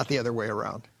 not the other way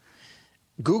around.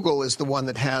 Google is the one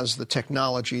that has the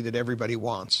technology that everybody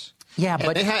wants. Yeah,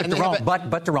 but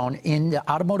Daron, in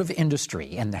the automotive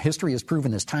industry, and the history has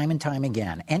proven this time and time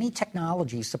again, any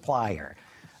technology supplier,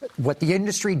 what the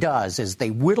industry does is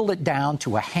they whittle it down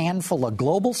to a handful of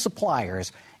global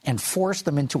suppliers and force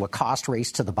them into a cost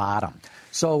race to the bottom.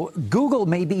 So Google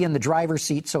may be in the driver's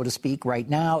seat, so to speak, right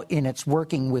now in its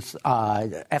working with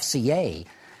FCA.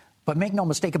 But make no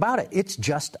mistake about it, it's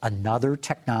just another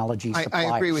technology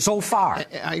supplier. I agree with so far.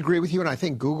 I agree with you, and I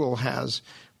think Google has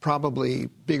probably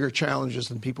bigger challenges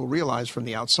than people realize from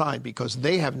the outside because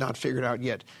they have not figured out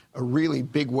yet a really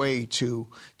big way to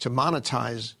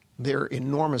monetize their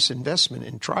enormous investment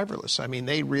in driverless. I mean,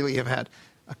 they really have had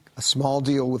a small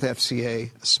deal with FCA,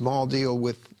 a small deal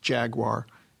with Jaguar.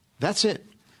 That's it.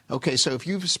 Okay, so if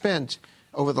you've spent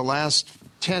over the last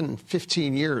 10,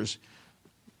 15 years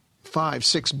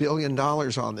 $5-6 billion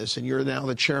on this, and you're now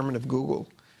the chairman of Google,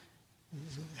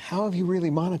 how have you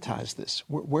really monetized this?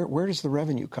 Where does the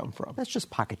revenue come from? That's just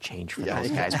pocket change for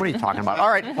those guys. What are you talking about? All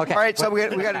right. Okay. All right. So we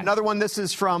got another one. This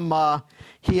is from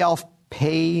Hialf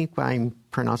Pei. I'm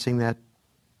pronouncing that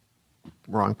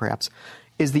wrong, perhaps.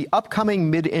 Is the upcoming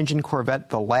mid-engine Corvette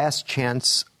the last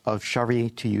chance of Chevy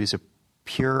to use a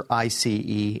pure ICE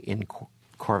in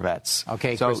Corvettes?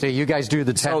 Okay, so, Christy, you guys do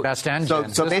the 10 best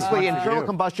engines. So basically, internal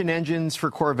combustion engines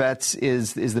for Corvettes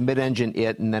is the mid-engine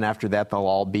it, and then after that, they'll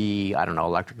all be, I don't know,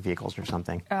 electric vehicles or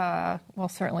something. Well,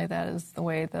 certainly that is the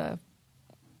way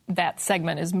that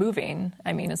segment is moving.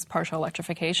 I mean, it's partial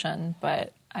electrification,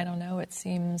 but I don't know. It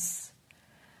seems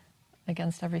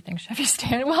against everything Chevy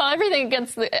stands. Well,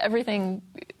 everything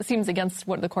seems against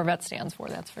what the Corvette stands for.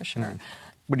 That's for sure.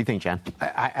 What do you think, Jen?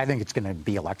 I think it's going to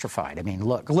be electrified. I mean,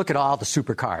 look at all the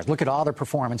supercars. Look at all the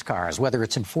performance cars, whether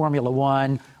it's in Formula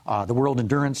One, the World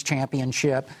Endurance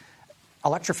Championship.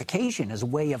 Electrification is a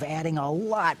way of adding a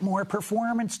lot more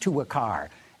performance to a car.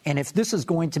 And if this is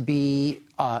going to be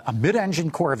a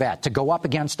mid-engine Corvette to go up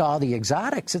against all the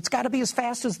exotics, it's got to be as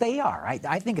fast as they are.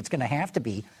 I think it's going to have to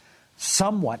be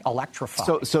somewhat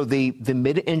electrified. So the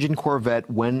mid-engine Corvette,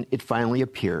 when it finally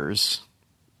appears,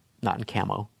 not in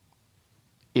camo,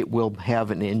 it will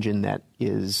have an engine that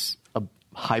is a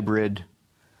hybrid.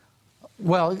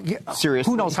 Well, seriously,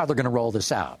 who knows how they're going to roll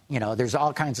this out? You know, there's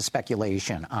all kinds of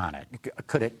speculation on it.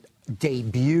 Could it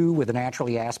debut with a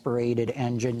naturally aspirated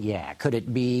engine? Yeah. Could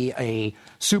it be a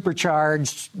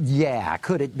supercharged? Yeah.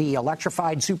 Could it be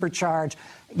electrified supercharged?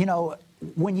 You know,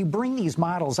 when you bring these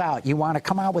models out, you want to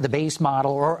come out with a base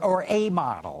model or a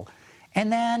model,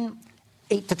 and then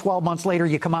 8 to 12 months later,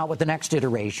 you come out with the next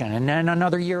iteration, and then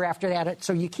another year after that.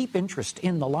 So you keep interest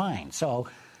in the line. So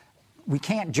we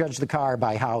can't judge the car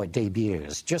by how it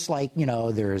debuts. Just like, you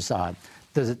know, there's the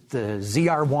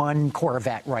ZR1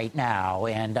 Corvette right now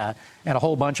and a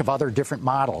whole bunch of other different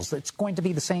models. It's going to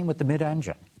be the same with the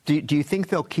mid-engine. Do you think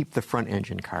they'll keep the front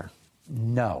engine car?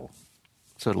 No.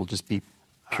 So it'll just be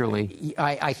purely...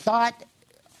 I thought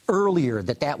earlier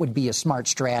that would be a smart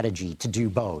strategy to do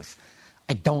both.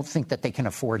 I don't think that they can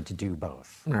afford to do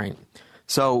both. All right.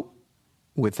 So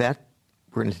with that,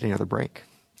 we're going to take another break.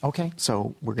 Okay.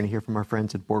 So we're going to hear from our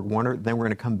friends at Borg Warner. Then we're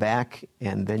going to come back,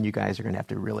 and then you guys are going to have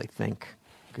to really think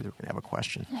because we're going to have a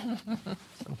question.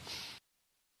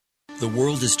 The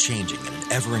world is changing at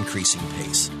an ever-increasing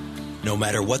pace. No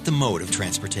matter what the mode of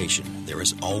transportation, there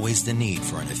is always the need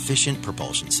for an efficient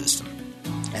propulsion system.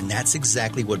 And that's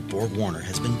exactly what Borg Warner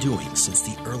has been doing since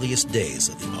the earliest days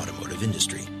of the automotive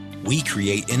industry. We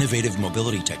create innovative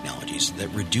mobility technologies that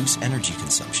reduce energy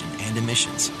consumption and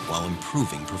emissions while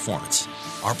improving performance.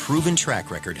 Our proven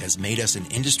track record has made us an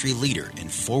industry leader in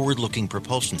forward-looking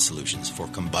propulsion solutions for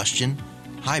combustion,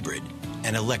 hybrid,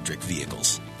 and electric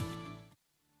vehicles.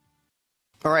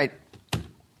 All right,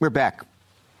 we're back.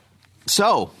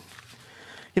 So,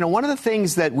 you know, one of the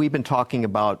things that we've been talking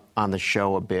about on the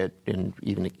show a bit, and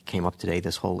even it came up today,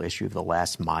 this whole issue of the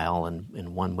last mile,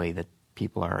 and one way that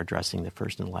people are addressing the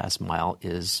first and last mile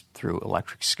is through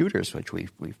electric scooters, which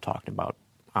we've talked about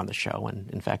on the show. And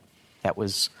in fact, that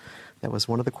was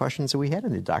one of the questions that we had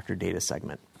in the Dr. Data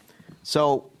segment.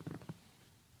 So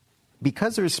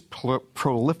because there's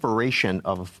proliferation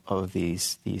of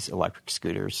these electric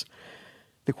scooters,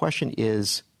 the question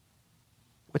is,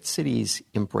 what cities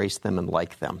embrace them and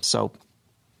like them? So,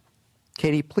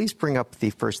 Katie, please bring up the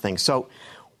first thing. So,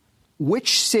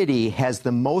 which city has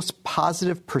the most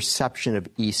positive perception of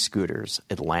e-scooters?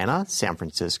 Atlanta, San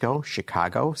Francisco,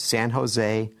 Chicago, San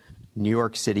Jose, New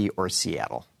York City, or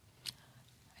Seattle?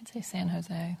 I'd say San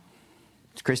Jose.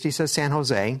 Christy says San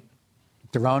Jose.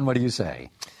 Daron, what do you say?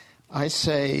 I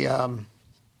say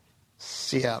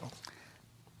Seattle.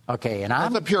 Okay, and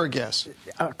That's a pure guess.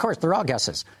 Of course, they're all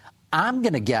guesses. I'm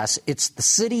going to guess it's the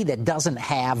city that doesn't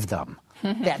have them.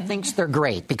 that thinks they're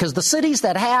great, because the cities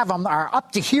that have them are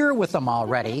up to here with them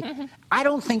already. I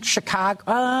don't think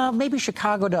Chicago, maybe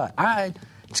Chicago does.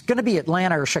 It's going to be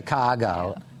Atlanta or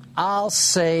Chicago. Yeah. I'll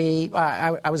say,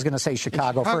 I was going to say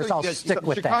Chicago first. I'll stick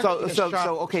with that.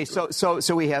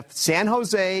 So we have San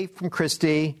Jose from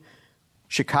Christy,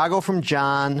 Chicago from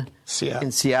John,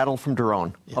 and Seattle from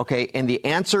Daron. Yeah. Okay, and the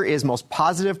answer is most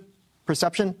positive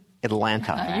perception,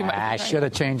 Atlanta. I should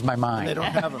have changed my mind. They don't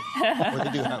have them. Or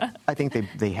they do have them. I think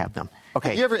they have them.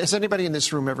 Okay. Has anybody in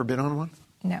this room ever been on one?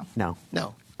 No.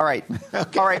 All right.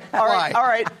 Okay. All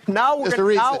right. Now we're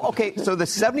okay. So the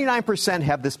 79%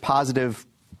 have this positive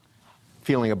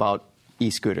feeling about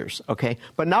e-scooters. Okay,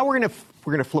 but now we're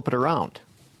gonna flip it around.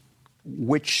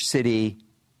 Which city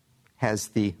has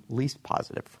the least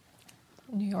positive?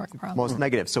 New York, probably. Most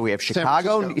negative. So we have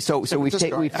Chicago. So we've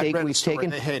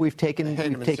taken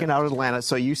out Atlanta.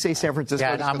 So you say San Francisco.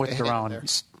 Yeah, I'm with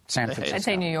Daron. San Francisco. I'd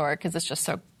say New York because it's just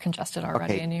so congested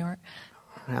already in New York.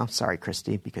 Well, sorry,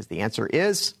 Christy, because the answer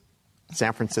is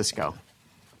San Francisco.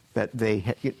 That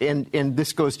and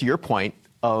this goes to your point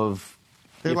of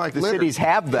the cities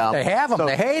have them. They have them. So,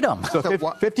 they hate them. So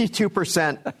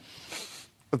 52%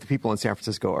 of the people in San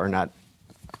Francisco are not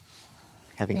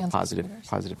having a positive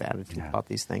attitude about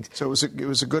these things. So it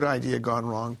was a good idea gone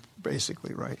wrong,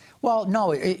 basically, right? Well,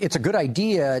 no, it's a good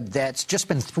idea that's just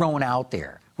been thrown out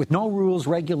there with no rules,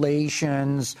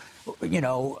 regulations,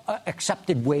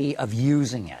 accepted way of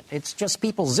using it. It's just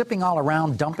people zipping all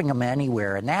around, dumping them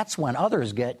anywhere, and that's when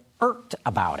others get irked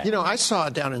about it. I saw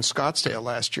it down in Scottsdale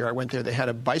last year. I went there. They had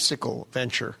a bicycle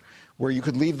venture where you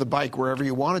could leave the bike wherever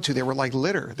you wanted to. They were like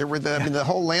litter. The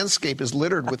whole landscape is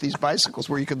littered with these bicycles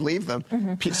where you could leave them.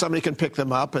 Mm-hmm. Somebody can pick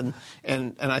them up, and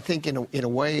I think in a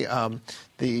way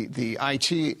the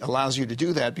IT allows you to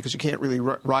do that because you can't really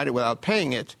ride it without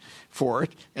paying it for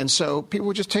it. And so people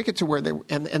would just take it to where they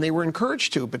were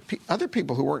encouraged to. But other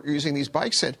people who weren't using these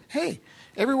bikes said, "Hey,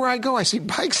 everywhere I go, I see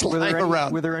bikes lying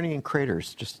around." Were there any in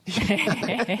craters? Just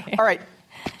all right.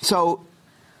 So,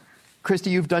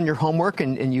 Christy, you've done your homework,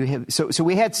 and you have. So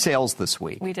we had sales this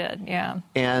week. We did, yeah.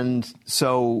 And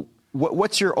so,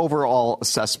 what's your overall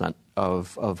assessment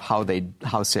of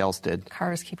how sales did?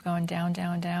 Cars keep going down,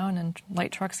 and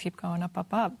light trucks keep going up.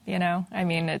 I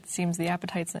mean, it seems the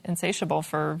appetite's insatiable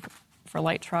for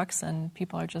light trucks, and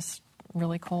people are just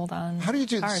really cold on How do you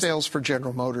do cars. The sales for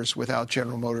General Motors without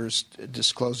General Motors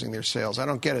disclosing their sales? I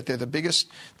don't get it. They're the biggest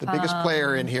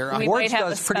player in here. We might have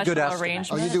a special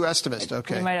arrangement. Oh, you do estimates,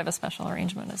 okay. We might have a special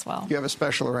arrangement as well. You have a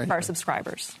special arrangement? For our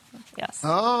subscribers, yes.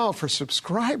 Oh, for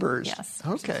subscribers. Yes.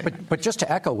 Okay. But just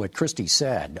to echo what Christy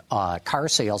said, car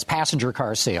sales, passenger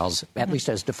car sales, at least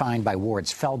as defined by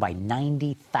Wards, fell by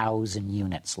 90,000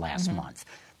 units last month.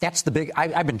 That's the big.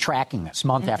 I've been tracking this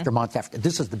month after month after.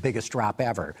 This is the biggest drop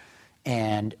ever.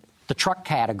 And the truck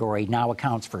category now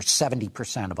accounts for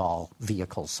 70% of all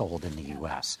vehicles sold in the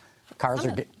U.S.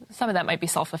 Some of that might be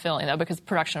self-fulfilling, though, because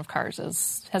production of cars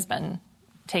has been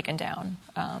taken down.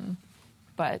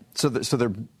 So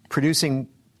they're producing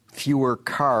fewer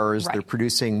cars. Right. They're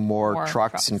producing more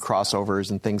trucks and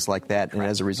crossovers and things like that. Correct. And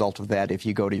as a result of that, if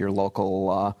you go to your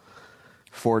local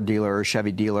Ford dealer or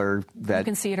Chevy dealer, you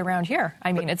can see it around here.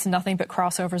 I mean, it's nothing but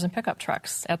crossovers and pickup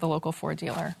trucks at the local Ford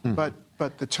dealer.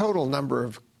 But the total number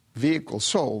of vehicles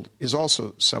sold is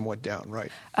also somewhat down,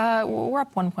 right? We're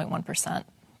up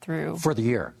 1.1% for the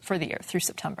year through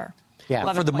September.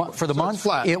 Yeah, for the month,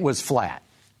 it was flat.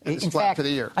 It's flat for the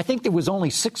year. I think there was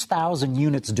only 6,000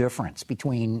 units difference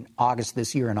between August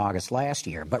this year and August last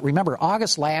year. But remember,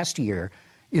 August last year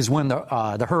is when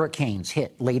the hurricanes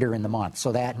hit later in the month,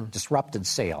 so that disrupted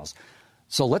sales.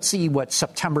 So let's see what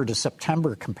September to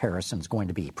September comparison is going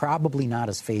to be. Probably not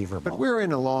as favorable. But we're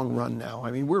in a long run now.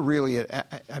 I mean, we're really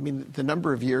the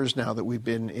number of years now that we've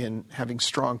been in having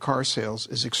strong car sales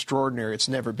is extraordinary. It's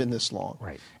never been this long.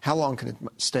 Right. How long can it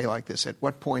stay like this? At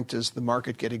what point does the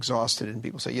market get exhausted and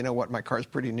people say, you know what, my car's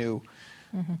pretty new.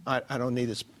 I don't need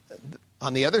this.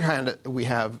 On the other hand, we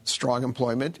have strong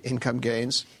employment, income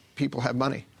gains. People have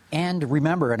money. And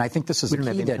remember, and I think this is a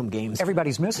key that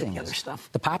everybody's missing, is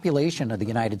the population of the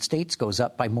United States goes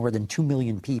up by more than 2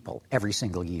 million people every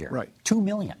single year. Right. 2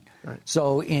 million. Right.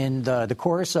 So in the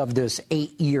course of this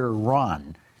 8-year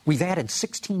run, we've added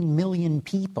 16 million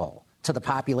people to the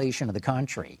population of the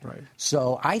country. Right.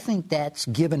 So I think that's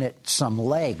given it some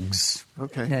legs.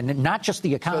 Okay. And not just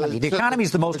the economy. The economy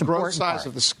is the most important part. The growth size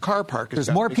of the car park is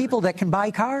There's more people that can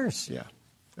buy cars. Yeah.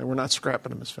 And we're not scrapping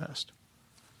them as fast.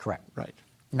 Correct. Right.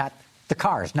 Not the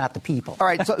cars, not the people. All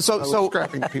right, so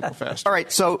scrapping the people fast. All right,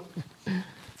 so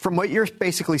from what you're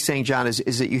basically saying, John, is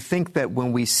that you think that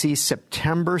when we see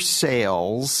September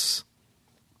sales,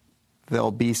 there'll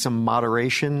be some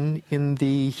moderation in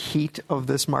the heat of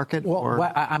this market?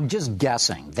 Well, I'm just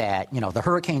guessing that, the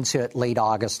hurricanes hit late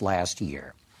August last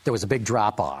year. There was a big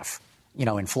drop-off,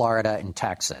 in Florida and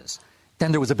Texas.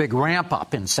 Then there was a big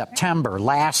ramp-up in September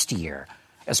last year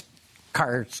as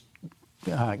cars,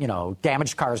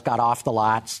 damaged cars got off the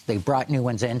lots. They brought new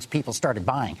ones in. People started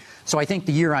buying. So I think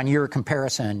the year-on-year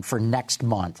comparison for next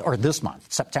month, or this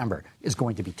month, September, is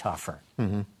going to be tougher.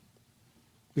 Mm-hmm.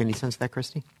 Any sense of that,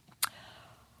 Christy?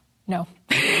 No.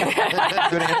 Good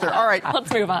answer. All right.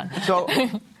 Let's move on. So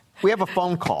we have a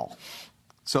phone call.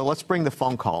 So let's bring the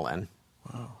phone call in.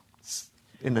 Wow. It's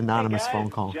an anonymous phone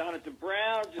call. Jonathan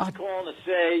Brown, just calling to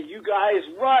say you guys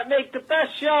make the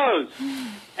best shows.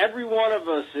 Every one of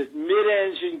us at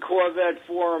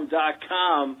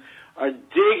MidEngineCorvetteForum.com are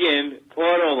digging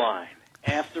Autoline.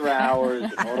 After Hours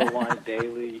and Autoline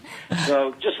Daily.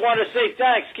 So just want to say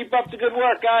thanks. Keep up the good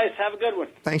work, guys. Have a good one.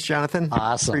 Thanks, Jonathan.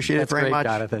 Awesome. Appreciate it very much.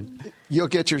 Jonathan. You'll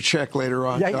get your check later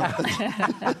on, Jonathan.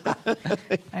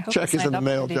 I hope Check is in the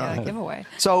mail, Jonathan. Giveaway.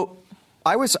 So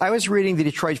I was reading the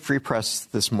Detroit Free Press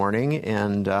this morning,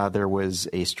 and there was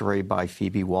a story by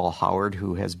Phoebe Wall-Howard,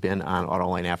 who has been on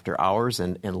Autoline After Hours,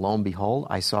 and lo and behold,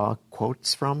 I saw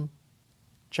quotes from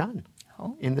John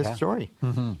in this story.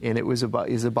 Mm-hmm. And it was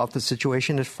about the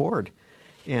situation at Ford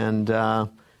and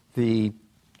the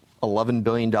 $11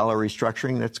 billion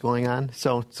restructuring that's going on.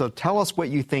 So tell us what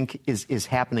you think is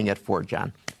happening at Ford,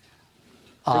 John.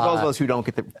 For those of us who don't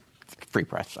get the Free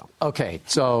Press. So. Okay,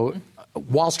 so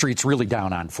Wall Street's really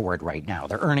down on Ford right now.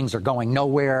 Their earnings are going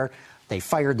nowhere. They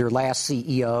fired their last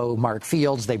CEO, Mark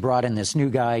Fields. They brought in this new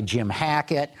guy, Jim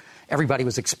Hackett. Everybody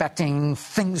was expecting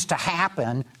things to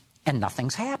happen, and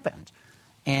nothing's happened.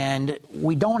 And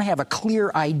we don't have a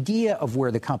clear idea of where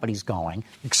the company's going,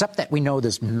 except that we know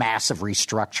this massive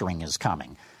restructuring is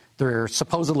coming. They're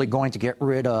supposedly going to get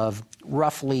rid of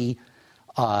roughly,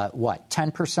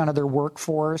 10% of their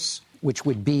workforce, which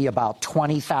would be about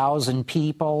 20,000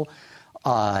 people.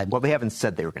 Well, they haven't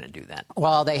said they were going to do that.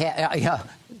 Well,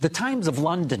 the Times of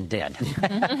London did.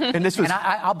 And this was... and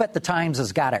I'll bet the Times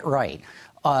has got it right.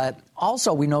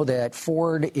 Also, we know that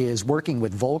Ford is working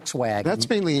with Volkswagen. That's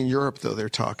mainly in Europe, though, they're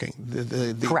talking.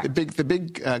 Correct. The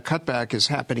big cutback is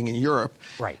happening in Europe.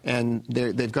 Right. And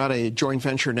they've got a joint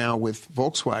venture now with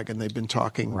Volkswagen. They've been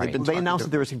talking. Right. They announced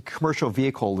that there was a commercial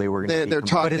vehicle they were going to They're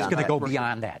talking. But it's going to go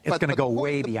beyond that. It's going to go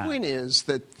way beyond. The point is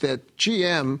that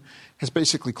GM has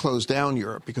basically closed down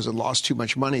Europe because it lost too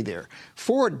much money there.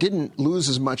 Ford didn't lose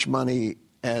as much money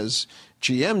as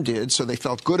GM did, so they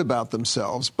felt good about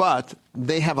themselves, but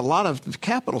they have a lot of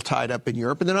capital tied up in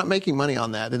Europe, and they're not making money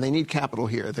on that, and they need capital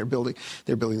here. They're building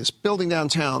this building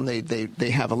downtown. They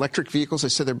have electric vehicles. They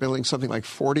said they're building something like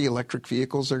 40 electric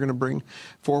vehicles they're going to bring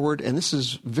forward, and this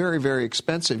is very, very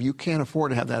expensive. You can't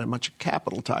afford to have that much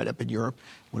capital tied up in Europe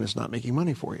when it's not making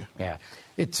money for you. Yeah.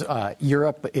 It's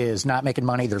Europe is not making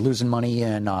money. They're losing money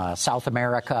in South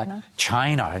America.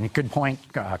 China, and a good point,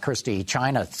 Christy.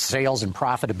 China sales and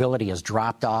profitability has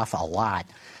dropped off a lot.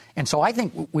 And so I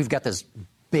think we've got this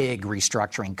big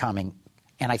restructuring coming.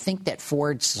 And I think that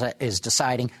Ford is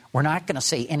deciding we're not going to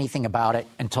say anything about it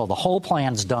until the whole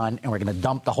plan's done, and we're going to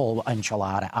dump the whole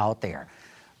enchilada out there.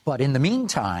 But in the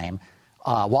meantime,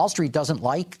 Wall Street doesn't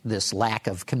like this lack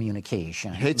of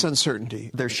communication. Hates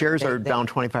uncertainty. Their shares are down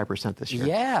 25% this year.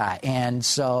 Yeah, and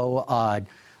so a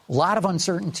lot of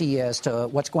uncertainty as to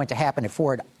what's going to happen at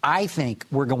Ford. I think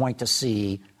we're going to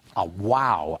see a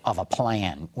wow of a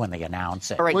plan when they announce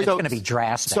it. All right, it's going to be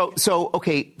drastic. So,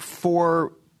 okay,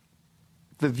 for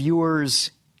the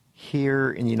viewers here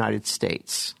in the United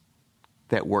States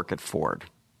that work at Ford,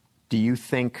 do you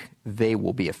think they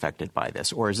will be affected by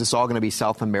this? Or is this all going to be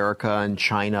South America and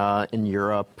China and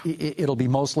Europe? It'll be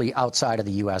mostly outside of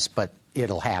the U.S., but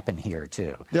it'll happen here,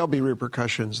 too. There'll be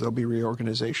repercussions. There'll be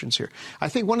reorganizations here. I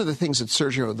think one of the things that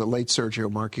the late Sergio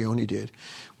Marchionne did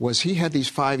was he had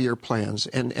these 5-year plans,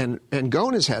 and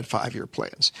Ghosn has had 5-year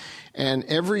plans. And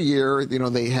every year,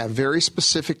 they have very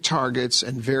specific targets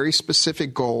and very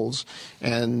specific goals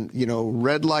and,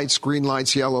 red lights, green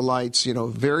lights, yellow lights,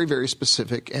 very, very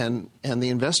specific. And the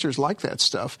investors like that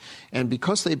stuff. And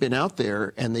because they've been out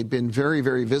there and they've been very,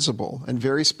 very visible and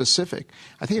very specific,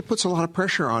 I think it puts a lot of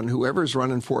pressure on whoever's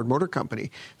running Ford Motor Company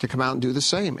to come out and do the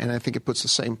same. And I think it puts the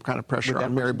same kind of pressure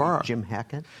on Mary Barra. Jim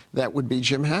Hackett? That would be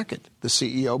Jim Hackett, the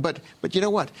CEO. But you know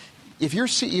what? If you're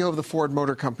CEO of the Ford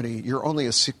Motor Company, you're only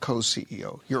a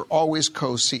co-CEO. You're always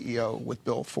co-CEO with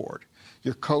Bill Ford.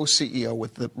 You're co-CEO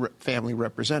with the family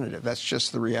representative. That's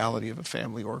just the reality of a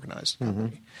family-organized company.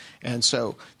 Mm-hmm. And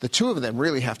so the two of them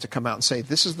really have to come out and say,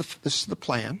 this is the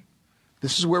plan.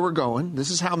 This is where we're going.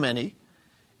 This is how many.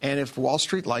 And if Wall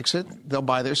Street likes it, they'll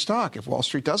buy their stock. If Wall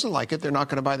Street doesn't like it, they're not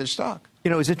going to buy their stock.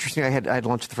 You know, it was interesting. I had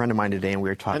lunch with a friend of mine today, and we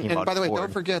were talking about And by the way, Ford.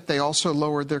 don't forget, they also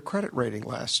lowered their credit rating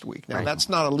last week. Now, Right. That's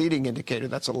not a leading indicator.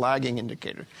 That's a lagging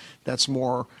indicator. That's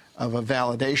more of a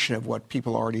validation of what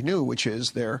people already knew, which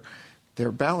is their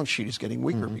balance sheet is getting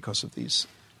weaker because of these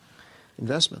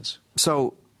investments.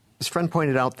 So his friend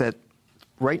pointed out that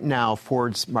right now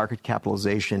Ford's market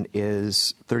capitalization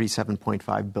is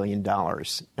 $37.5 billion.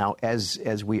 Now,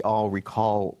 as we all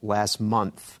recall, last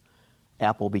month,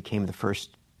 Apple became the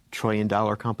first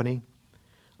trillion-dollar company.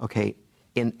 Okay,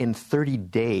 in 30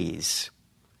 days,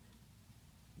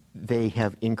 they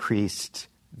have increased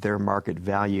their market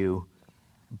value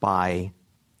by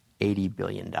 $80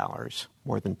 billion,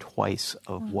 more than twice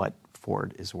of what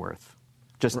Ford is worth.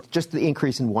 Just the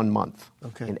increase in 1 month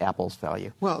in Apple's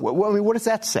value. Well, I mean, what does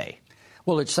that say?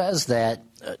 Well, it says that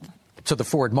to the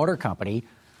Ford Motor Company,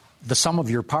 the sum of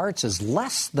your parts is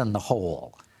less than the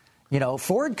whole. You know,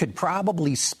 Ford could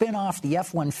probably spin off the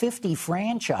F-150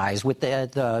 franchise with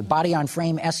the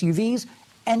body-on-frame SUVs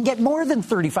and get more than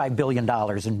 $35 billion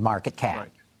in market cap.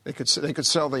 Right. They could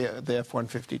sell the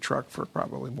F-150 truck for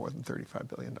probably more than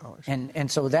 $35 billion.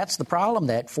 And so that's the problem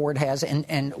that Ford has.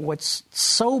 And what's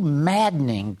so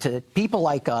maddening to people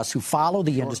like us who follow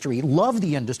the industry, love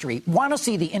the industry, want to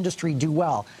see the industry do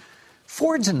well,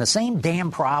 Ford's in the same damn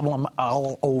problem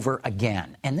all over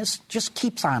again. And this just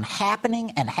keeps on happening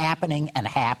and happening and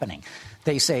happening.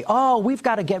 They say, oh, we've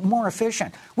got to get more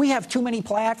efficient. We have too many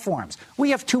platforms. We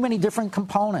have too many different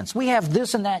components. We have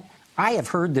this and that. I have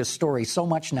heard this story so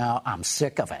much now, I'm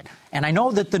sick of it. And I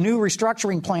know that the new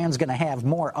restructuring plan is going to have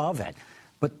more of it.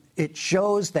 But it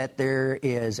shows that there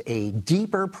is a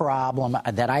deeper problem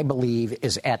that I believe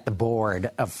is at the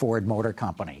board of Ford Motor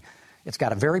Company. It's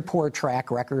got a very poor track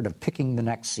record of picking the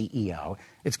next CEO.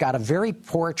 It's got a very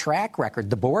poor track record,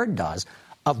 the board does,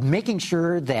 of making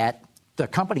sure that the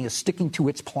company is sticking to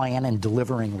its plan and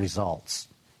delivering results.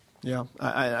 Yeah,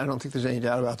 I don't think there's any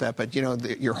doubt about that. But, you know,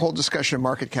 your whole discussion of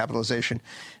market capitalization,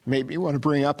 maybe you want to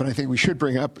bring up, and I think we should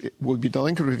bring up, it would be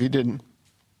delinquent if you didn't,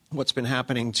 what's been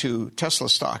happening to Tesla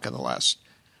stock in the last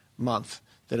month,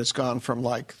 that it's gone from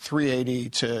like 380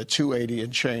 to 280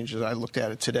 and change as I looked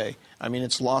at it today. I mean,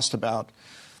 it's lost about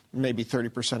maybe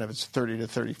 30% of its 30 to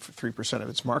 33% of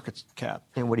its market cap.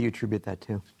 And what do you attribute that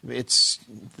to? It's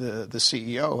the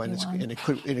CEO, and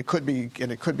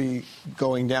it could be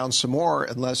going down some more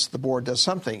unless the board does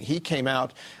something. He came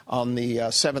out on the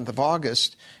 7th of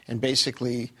August and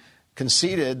basically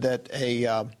conceded that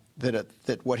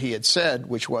that what he had said,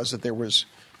 which was that there was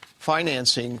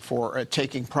financing for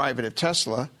taking private of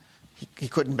Tesla, he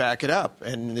couldn't back it up.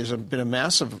 And there's been a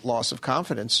massive loss of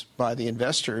confidence by the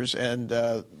investors. And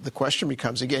the question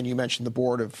becomes, again, you mentioned the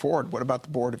board of Ford. What about the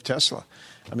board of Tesla?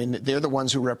 I mean, they're the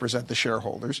ones who represent the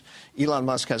shareholders. Elon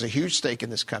Musk has a huge stake in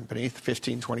this company,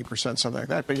 15, 20%, something like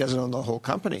that, but he doesn't own the whole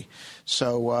company.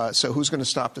 So who's going to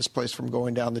stop this place from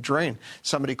going down the drain?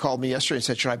 Somebody called me yesterday and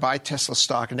said, should I buy Tesla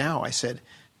stock now? I said,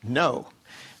 no.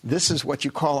 This is what you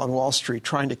call on Wall Street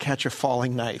trying to catch a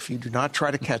falling knife. You do not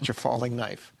try to catch a falling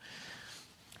knife.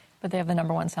 But they have the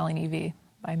number one selling EV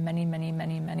by many, many,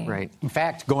 many, many. Right. In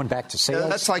fact, going back to sales.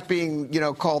 That's like being,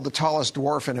 called the tallest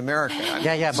dwarf in America.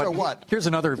 Yeah, so but what? Here's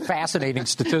another fascinating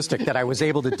statistic that I was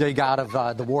able to dig out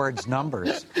of the Ward's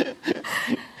numbers.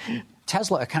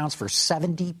 Tesla accounts for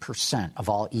 70% of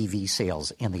all EV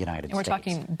sales in the United States. And we're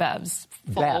talking BEVs,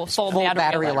 full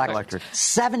battery electric.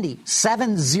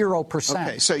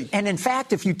 70%. Okay, and in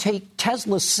fact, if you take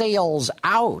Tesla's sales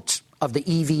out of the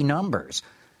EV numbers,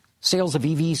 sales of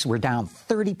EVs were down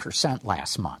 30%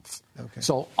 last month. Okay.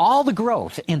 So all the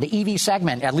growth in the EV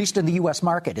segment, at least in the U.S.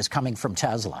 market, is coming from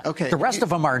Tesla. Okay. The rest of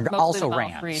them are also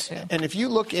Rams. And if you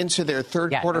look into their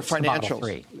third quarter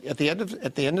financials, at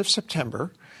the end of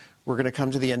September, we're going to come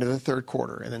to the end of the third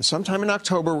quarter. And then sometime in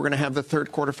October, we're going to have the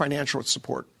third quarter financial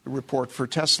report for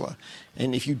Tesla.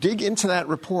 And if you dig into that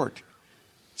report,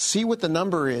 see what the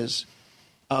number is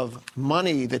of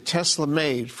money that Tesla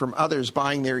made from others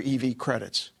buying their EV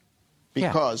credits.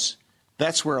 Because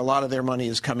that's where a lot of their money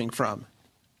is coming from.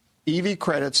 EV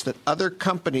credits that other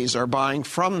companies are buying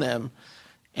from them,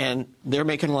 and they're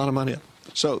making a lot of money.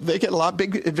 So they get a lot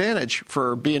big advantage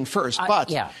for being first.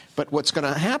 But what's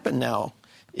going to happen now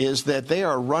is that they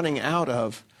are running out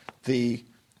of the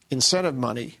incentive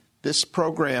money. This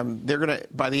program, they're going to,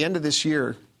 by the end of this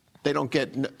year, they don't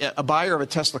get, a buyer of a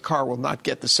Tesla car will not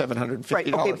get the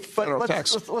 $750 federal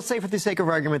tax. Let's say for the sake of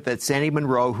argument that Sandy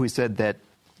Munro, who said that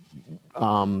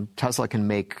Tesla can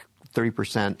make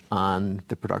 30% on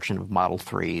the production of Model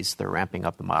 3s. They're ramping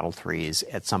up the Model 3s.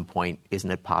 At some point,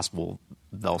 isn't it possible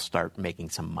they'll start making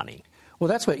some money? Well,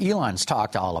 that's what Elon's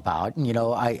talked all about. And,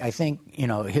 I think,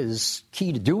 his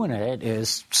key to doing it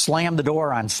is slam the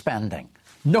door on spending.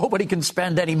 Nobody can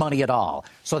spend any money at all,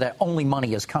 so that only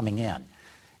money is coming in.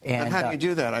 And how do you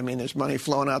do that? I mean, there's money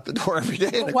flowing out the door every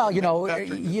day. Well, you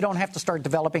don't have to start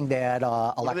developing that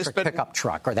electric pickup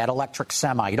truck or that electric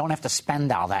semi. You don't have to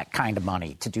spend all that kind of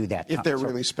money to do that. If they're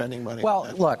really spending money. Well,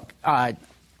 look, I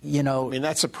mean,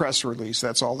 that's a press release.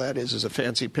 That's all that is a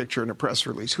fancy picture and a press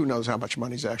release. Who knows how much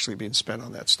money is actually being spent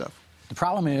on that stuff? The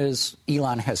problem is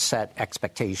Elon has set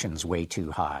expectations way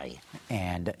too high.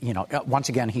 And, once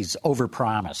again, he's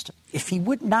overpromised. If he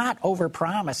would not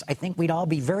overpromise, I think we'd all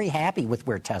be very happy with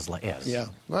where Tesla is. Yeah,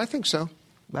 well, I think so.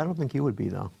 I don't think you would be,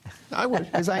 though. I would.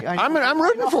 I'm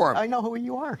rooting for him. I know who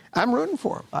you are. I'm rooting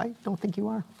for him. I don't think you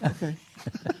are. Okay.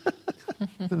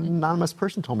 An anonymous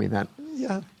person told me that.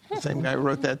 Yeah. Same guy who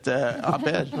wrote that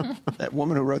op-ed. That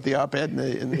woman who wrote the op-ed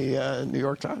in the New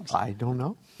York Times. I don't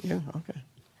know. Yeah, okay.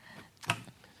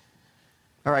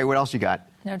 All right, what else you got?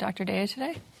 No Dr. Data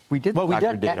today? We did. Well, we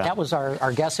did. That was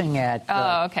our guessing at.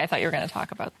 Oh, okay. I thought you were going to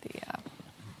talk about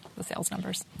the sales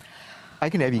numbers. I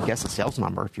can have you guess a sales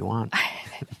number if you want.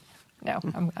 No,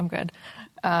 I'm good.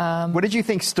 What did you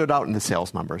think stood out in the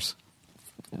sales numbers?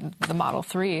 The Model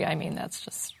 3. I mean, that's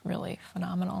just really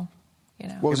phenomenal.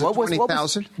 What was it?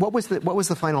 20,000. What was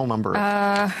the final number?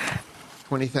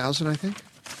 20,000, I think.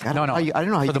 I don't know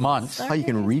how for the month. How you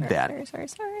can read that? Sorry.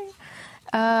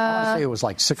 I want to say it was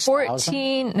like 6,000.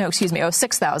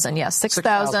 6,000. Yes,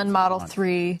 6,000 Model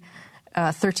 3,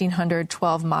 1,300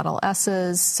 12 Model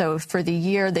S's. So for the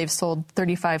year, they've sold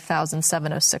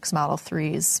 35,706 Model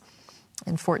 3s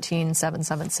and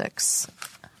 14,776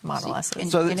 Model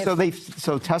S's.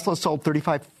 So Tesla sold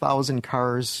 35,000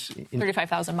 cars.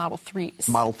 35,000 Model 3s.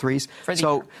 Model 3s. For the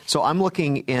year. So I'm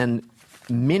looking in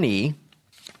Mini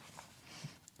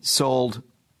sold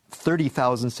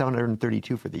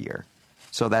 30,732 for the year.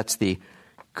 So that's the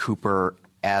Cooper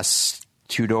S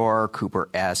 2-door, Cooper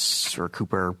S or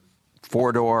Cooper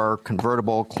 4-door,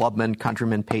 convertible, Clubman,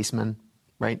 Countryman, Paceman,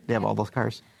 right? They have all those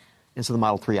cars. And so the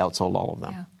Model 3 outsold all of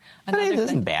them. Yeah. It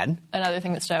isn't bad. Another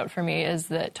thing that stood out for me is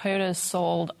that Toyota has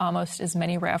sold almost as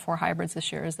many RAV4 hybrids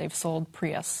this year as they've sold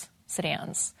Prius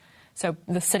sedans. So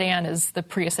the sedan is the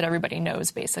Prius that everybody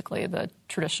knows, basically, the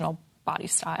traditional body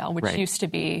style, which used to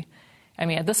be,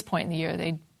 at this point in the year,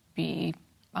 they'd be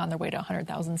on their way to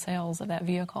 100,000 sales of that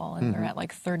vehicle, and they're at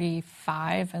like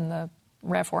 35, and the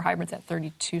RAV4 hybrid's at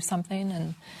 32-something,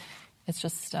 and it's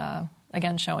just,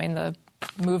 again, showing the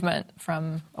movement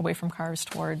away from cars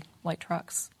toward light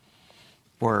trucks.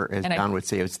 Or, as Don would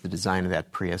say, it's the design of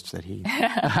that Prius that he... That's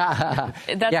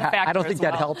a factor. I don't think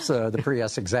that helps the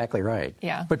Prius exactly right.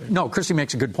 Yeah. But, no, Chrissy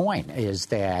makes a good point, is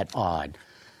that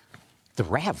the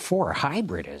RAV4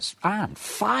 hybrid is on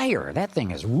fire. That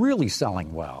thing is really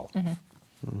selling well. Mm-hmm.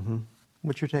 Mm-hmm.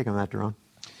 What's your take on that, Daron?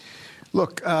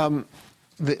 Look,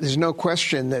 there's no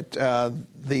question that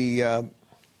the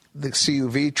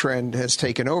CUV trend has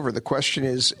taken over. The question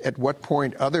is, at what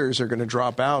point others are going to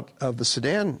drop out of the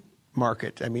sedan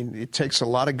market? I mean, it takes a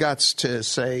lot of guts to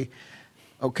say,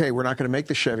 okay, we're not going to make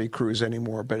the Chevy Cruze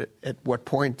anymore. But at what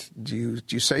point do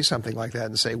you say something like that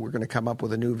and say we're going to come up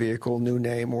with a new vehicle, new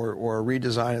name, or a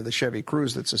redesign of the Chevy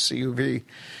Cruze that's a CUV?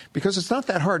 Because it's not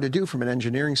that hard to do from an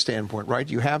engineering standpoint, right?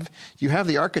 You have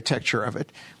the architecture of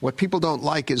it. What people don't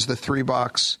like is the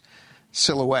 3-box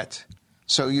silhouette.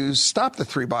 So you stop the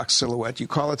 3-box silhouette, you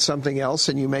call it something else,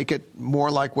 and you make it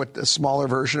more like what a smaller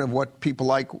version of what people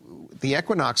like, the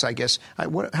Equinox, I guess.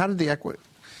 How did the Equinox?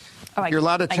 You're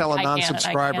allowed to tell a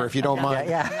non-subscriber if you don't mind.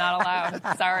 Yeah. Not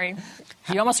allowed. Sorry.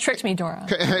 You almost tricked me, Dora.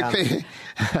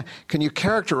 Can you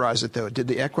characterize it, though? Did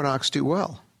the Equinox do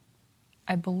well?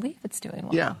 I believe it's doing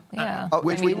well. Yeah.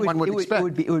 Which one would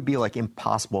expect. It would be like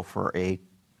impossible for a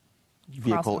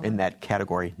vehicle in that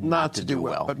category not to do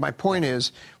well. But my point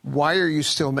is, why are you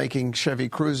still making Chevy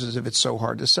Cruzes if it's so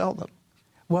hard to sell them?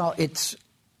 Well,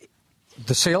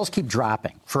 the sales keep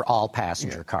dropping for all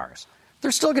passenger cars.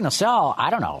 They're still going to sell,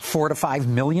 4 to 5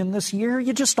 million this year.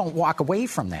 You just don't walk away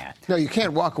from that. No, you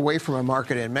can't walk away from a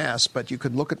market en masse, but you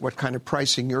could look at what kind of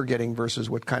pricing you're getting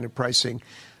versus what kind of pricing,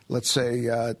 let's say,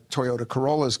 Toyota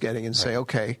Corolla is getting and say,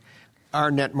 okay, our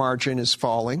net margin is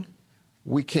falling.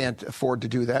 We can't afford to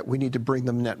do that. We need to bring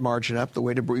the net margin up. The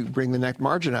way to bring the net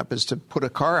margin up is to put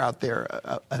a car out there,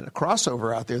 a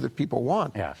crossover out there that people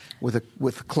want,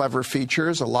 with clever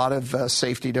features, a lot of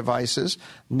safety devices,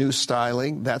 new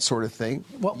styling, that sort of thing.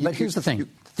 Well, but here's the thing.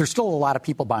 There's still a lot of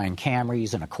people buying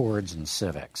Camrys and Accords and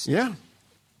Civics. Yeah.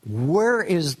 Where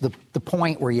is the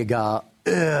point where you go,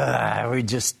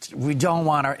 we don't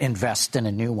want to invest in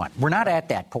a new one. We're not at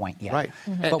that point yet. Right.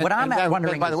 But what I'm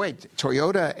wondering by the way,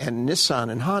 Toyota and Nissan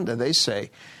and Honda, they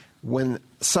say when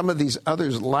some of these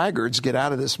other laggards get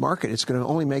out of this market, it's going to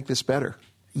only make this better.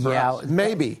 Yeah,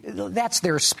 maybe. That's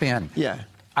their spin. Yeah.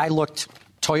 I looked,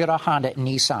 Toyota, Honda, and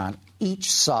Nissan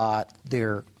each saw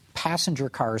their passenger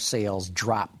car sales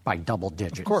drop by double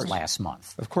digits last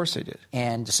month. Of course they did.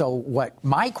 And so what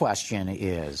my question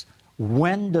is,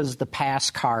 when does the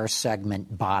pass car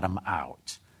segment bottom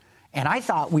out? And I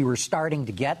thought we were starting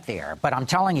to get there, but I'm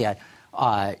telling you,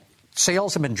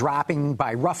 sales have been dropping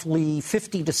by roughly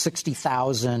 50 to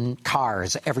 60,000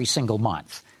 cars every single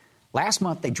month. Last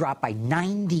month, they dropped by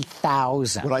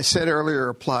 90,000. What I said earlier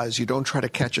applies. You don't try to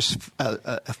catch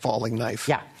a falling knife.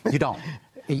 Yeah, you don't.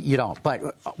 You don't.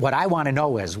 But what I want to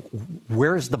know is,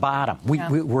 where's the bottom?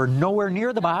 We're nowhere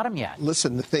near the bottom yet.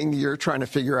 Listen, the thing you're trying to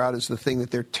figure out is the thing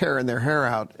that they're tearing their hair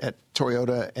out at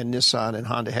Toyota and Nissan and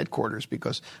Honda headquarters,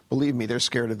 because, believe me, they're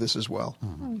scared of this as well.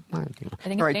 I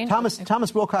think All right,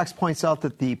 Thomas Wilcox points out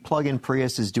that the plug-in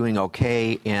Prius is doing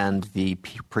okay, and the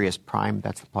Prius Prime,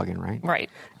 that's the plug-in, right? Right.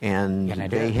 And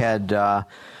they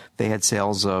had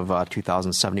sales of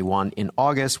 2,071 in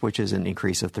August, which is an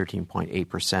increase of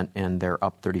 13.8%, and they're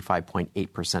up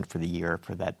 35.8% for the year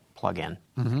for that plug-in.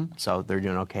 Mm-hmm. So they're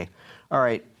doing okay. All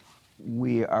right,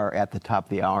 we are at the top of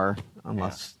the hour,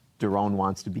 unless Daron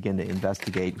wants to begin to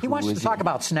investigate. He wants to talk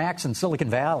about snacks in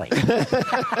Silicon Valley.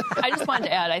 I just wanted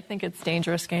to add, I think it's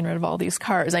dangerous getting rid of all these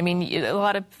cars. I mean, a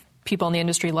lot of people in the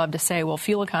industry love to say, well,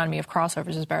 fuel economy of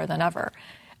crossovers is better than ever.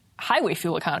 Highway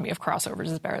fuel economy of crossovers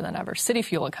is better than ever. City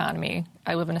fuel economy,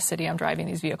 I live in a city, I'm driving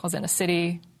these vehicles in a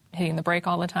city, hitting the brake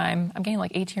all the time. I'm getting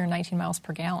like 18 or 19 miles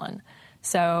per gallon.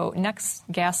 So next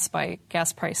gas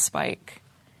price spike,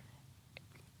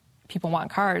 people want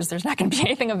cars, there's not going to be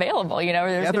anything available. You know,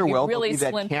 there's there will really be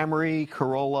that Camry,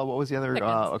 Corolla, what was the other,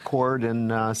 Accord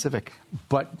and Civic.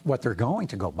 But what they're going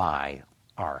to go buy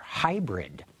are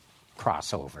hybrid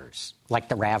crossovers, like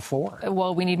the RAV4.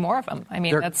 Well, we need more of them. I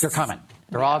mean, they're coming.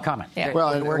 They're all coming. Yeah. Well,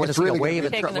 and we're going to see a wave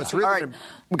of all right,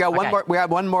 we got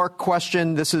one more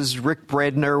question. This is Rick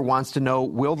Bredner wants to know: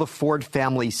 will the Ford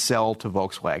family sell to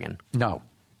Volkswagen? No.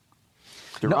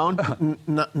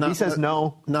 Daron? He says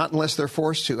no. Not unless they're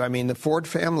forced to. I mean, the Ford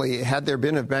family, had there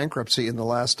been a bankruptcy in the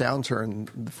last downturn,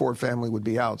 the Ford family would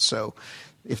be out. So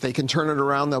if they can turn it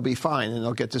around, they'll be fine and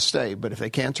they'll get to stay. But if they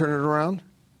can't turn it around,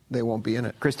 they won't be in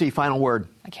it. Christy, final word.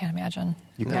 I can't imagine.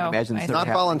 You can't imagine this not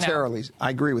voluntarily. No.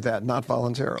 I agree with that. Not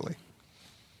voluntarily.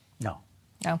 No.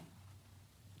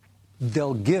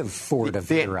 They'll give Ford a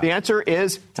veer up. The answer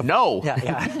is no.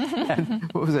 Yeah.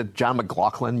 What was it? John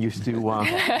McLaughlin used to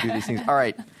do these things. All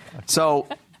right. So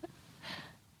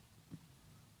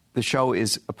the show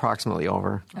is approximately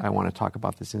over. Okay. I want to talk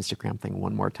about this Instagram thing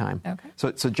one more time. Okay.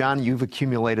 So John, you've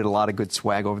accumulated a lot of good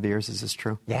swag over the years. Is this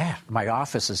true? Yeah. My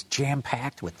office is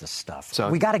jam-packed with this stuff. So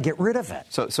we got to get rid of it.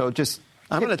 So just...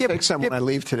 I'm going to take some when I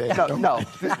leave today.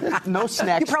 No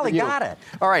snacks. You probably got it.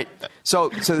 All right. So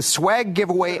the swag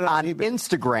giveaway on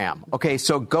Instagram. Okay,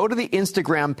 so go to the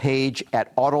Instagram page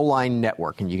at Autoline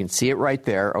Network, and you can see it right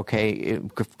there. Okay,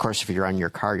 of course, if you're on your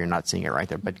car, you're not seeing it right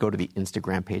there. But go to the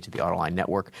Instagram page of the Autoline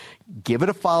Network, give it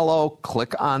a follow,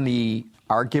 click on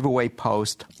our giveaway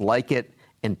post, like it,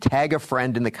 and tag a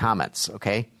friend in the comments.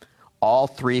 Okay, all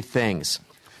three things.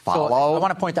 Follow. So I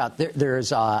want to point out,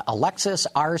 there's a Lexus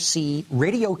RC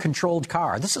radio-controlled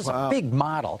car. This is a big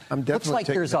model. Looks like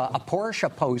there's a Porsche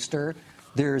poster.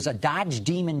 There's a Dodge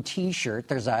Demon T-shirt.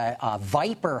 There's a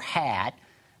Viper hat.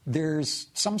 There's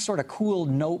some sort of cool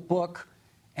notebook.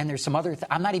 And there's some other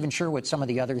I'm not even sure what some of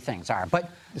the other things are.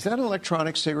 But is that an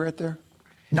electronic cigarette there?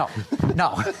 No.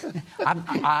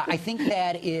 I think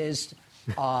that is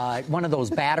one of those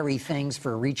battery things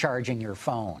for recharging your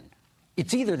phone.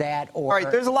 It's either that or... All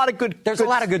right, there's a lot of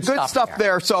good stuff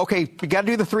there. So, okay, you got to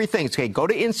do the three things. Okay, go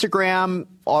to Instagram,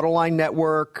 Autoline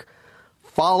Network,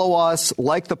 follow us,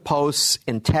 like the posts,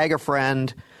 and tag a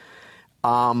friend.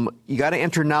 You got to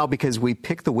enter now because we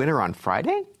pick the winner on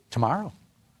Friday? Tomorrow,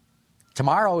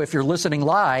 if you're listening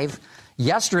live.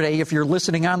 Yesterday, if you're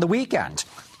listening on the weekend.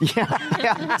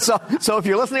 Yeah. So if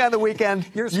you're listening on the weekend,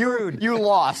 you're screwed. You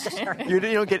lost. You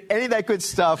don't get any of that good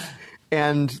stuff.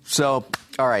 And so,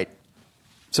 all right.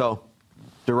 So,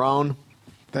 Daron,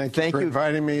 thank you for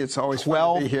inviting me. It's always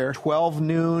fun to be here. 12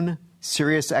 noon,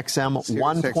 Sirius XM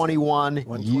 121.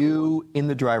 You in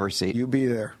the driver's seat. You be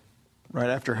there, right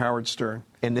after Howard Stern.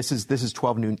 And this is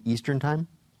 12 noon Eastern time?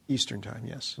 Eastern time,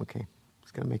 yes. Okay.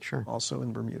 Just got to make sure. Also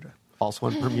in Bermuda.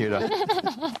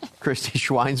 Christy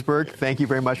Schweinsberg, thank you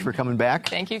very much for coming back.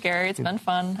 Thank you, Gary. It's been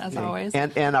fun, as always.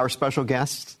 And our special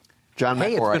guest, John McElroy.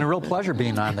 Hey, it's been a real pleasure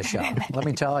being on the show. Let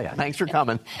me tell you. Thanks for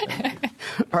coming.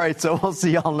 All right, so we'll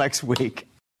see y'all next week.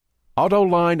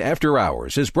 AutoLine After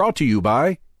Hours is brought to you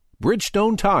by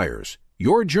Bridgestone Tires,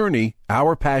 your journey,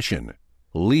 our passion.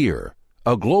 Lear,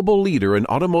 a global leader in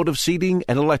automotive seating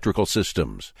and electrical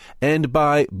systems. And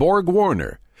by Borg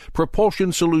Warner,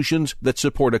 propulsion solutions that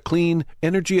support a clean,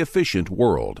 energy-efficient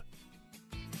world.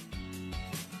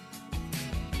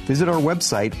 Visit our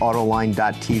website,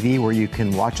 Autoline.tv, where you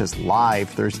can watch us live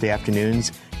Thursday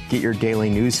afternoons. Get your daily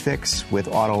news fix with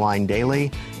Autoline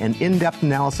Daily and in-depth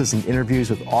analysis and interviews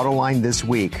with Autoline This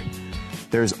Week.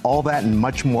 There's all that and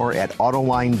much more at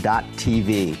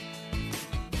Autoline.tv.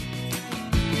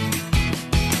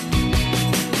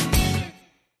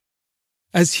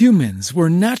 As humans, we're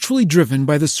naturally driven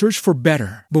by the search for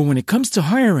better. But when it comes to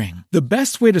hiring, the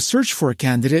best way to search for a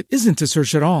candidate isn't to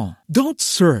search at all. Don't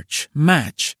search,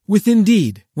 match with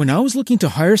Indeed. When I was looking to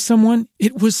hire someone,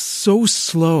 it was so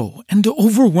slow and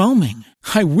overwhelming.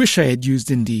 I wish I had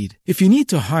used Indeed. If you need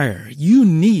to hire, you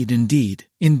need Indeed.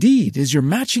 Indeed is your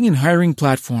matching and hiring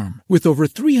platform with over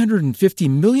 350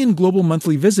 million global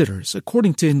monthly visitors,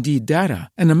 according to Indeed data,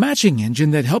 and a matching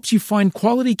engine that helps you find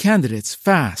quality candidates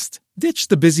fast. Ditch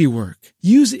the busy work.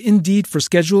 Use Indeed for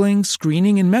scheduling,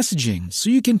 screening, and messaging so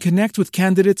you can connect with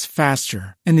candidates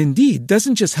faster. And Indeed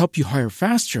doesn't just help you hire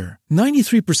faster.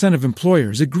 93% of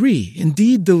employers agree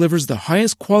Indeed delivers the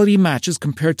highest quality matches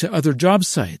compared to other job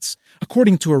sites,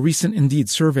 according to a recent Indeed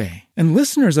survey. And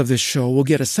listeners of this show will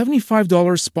get a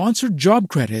 $75 sponsored job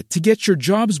credit to get your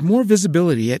jobs more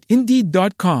visibility at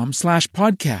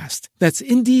Indeed.com/podcast. That's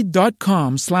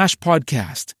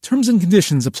Indeed.com/podcast. Terms and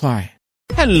conditions apply.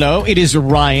 Hello, it is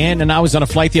Ryan, and I was on a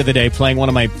flight the other day playing one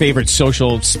of my favorite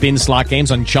social spin slot games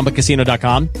on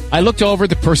ChumbaCasino.com. I looked over at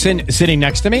the person sitting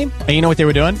next to me, and you know what they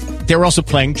were doing? They were also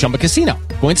playing Chumba Casino.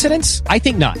 Coincidence? I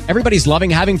think not. Everybody's loving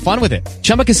having fun with it.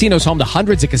 Chumba Casino is home to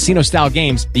hundreds of casino-style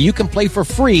games that you can play for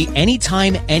free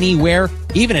anytime, anywhere,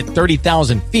 even at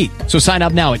 30,000 feet. So sign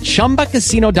up now at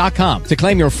ChumbaCasino.com to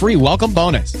claim your free welcome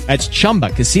bonus. That's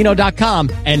ChumbaCasino.com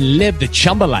and live the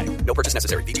Chumba life. No purchase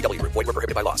necessary. VGW. Void where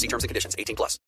prohibited by law. See terms and conditions. 18+.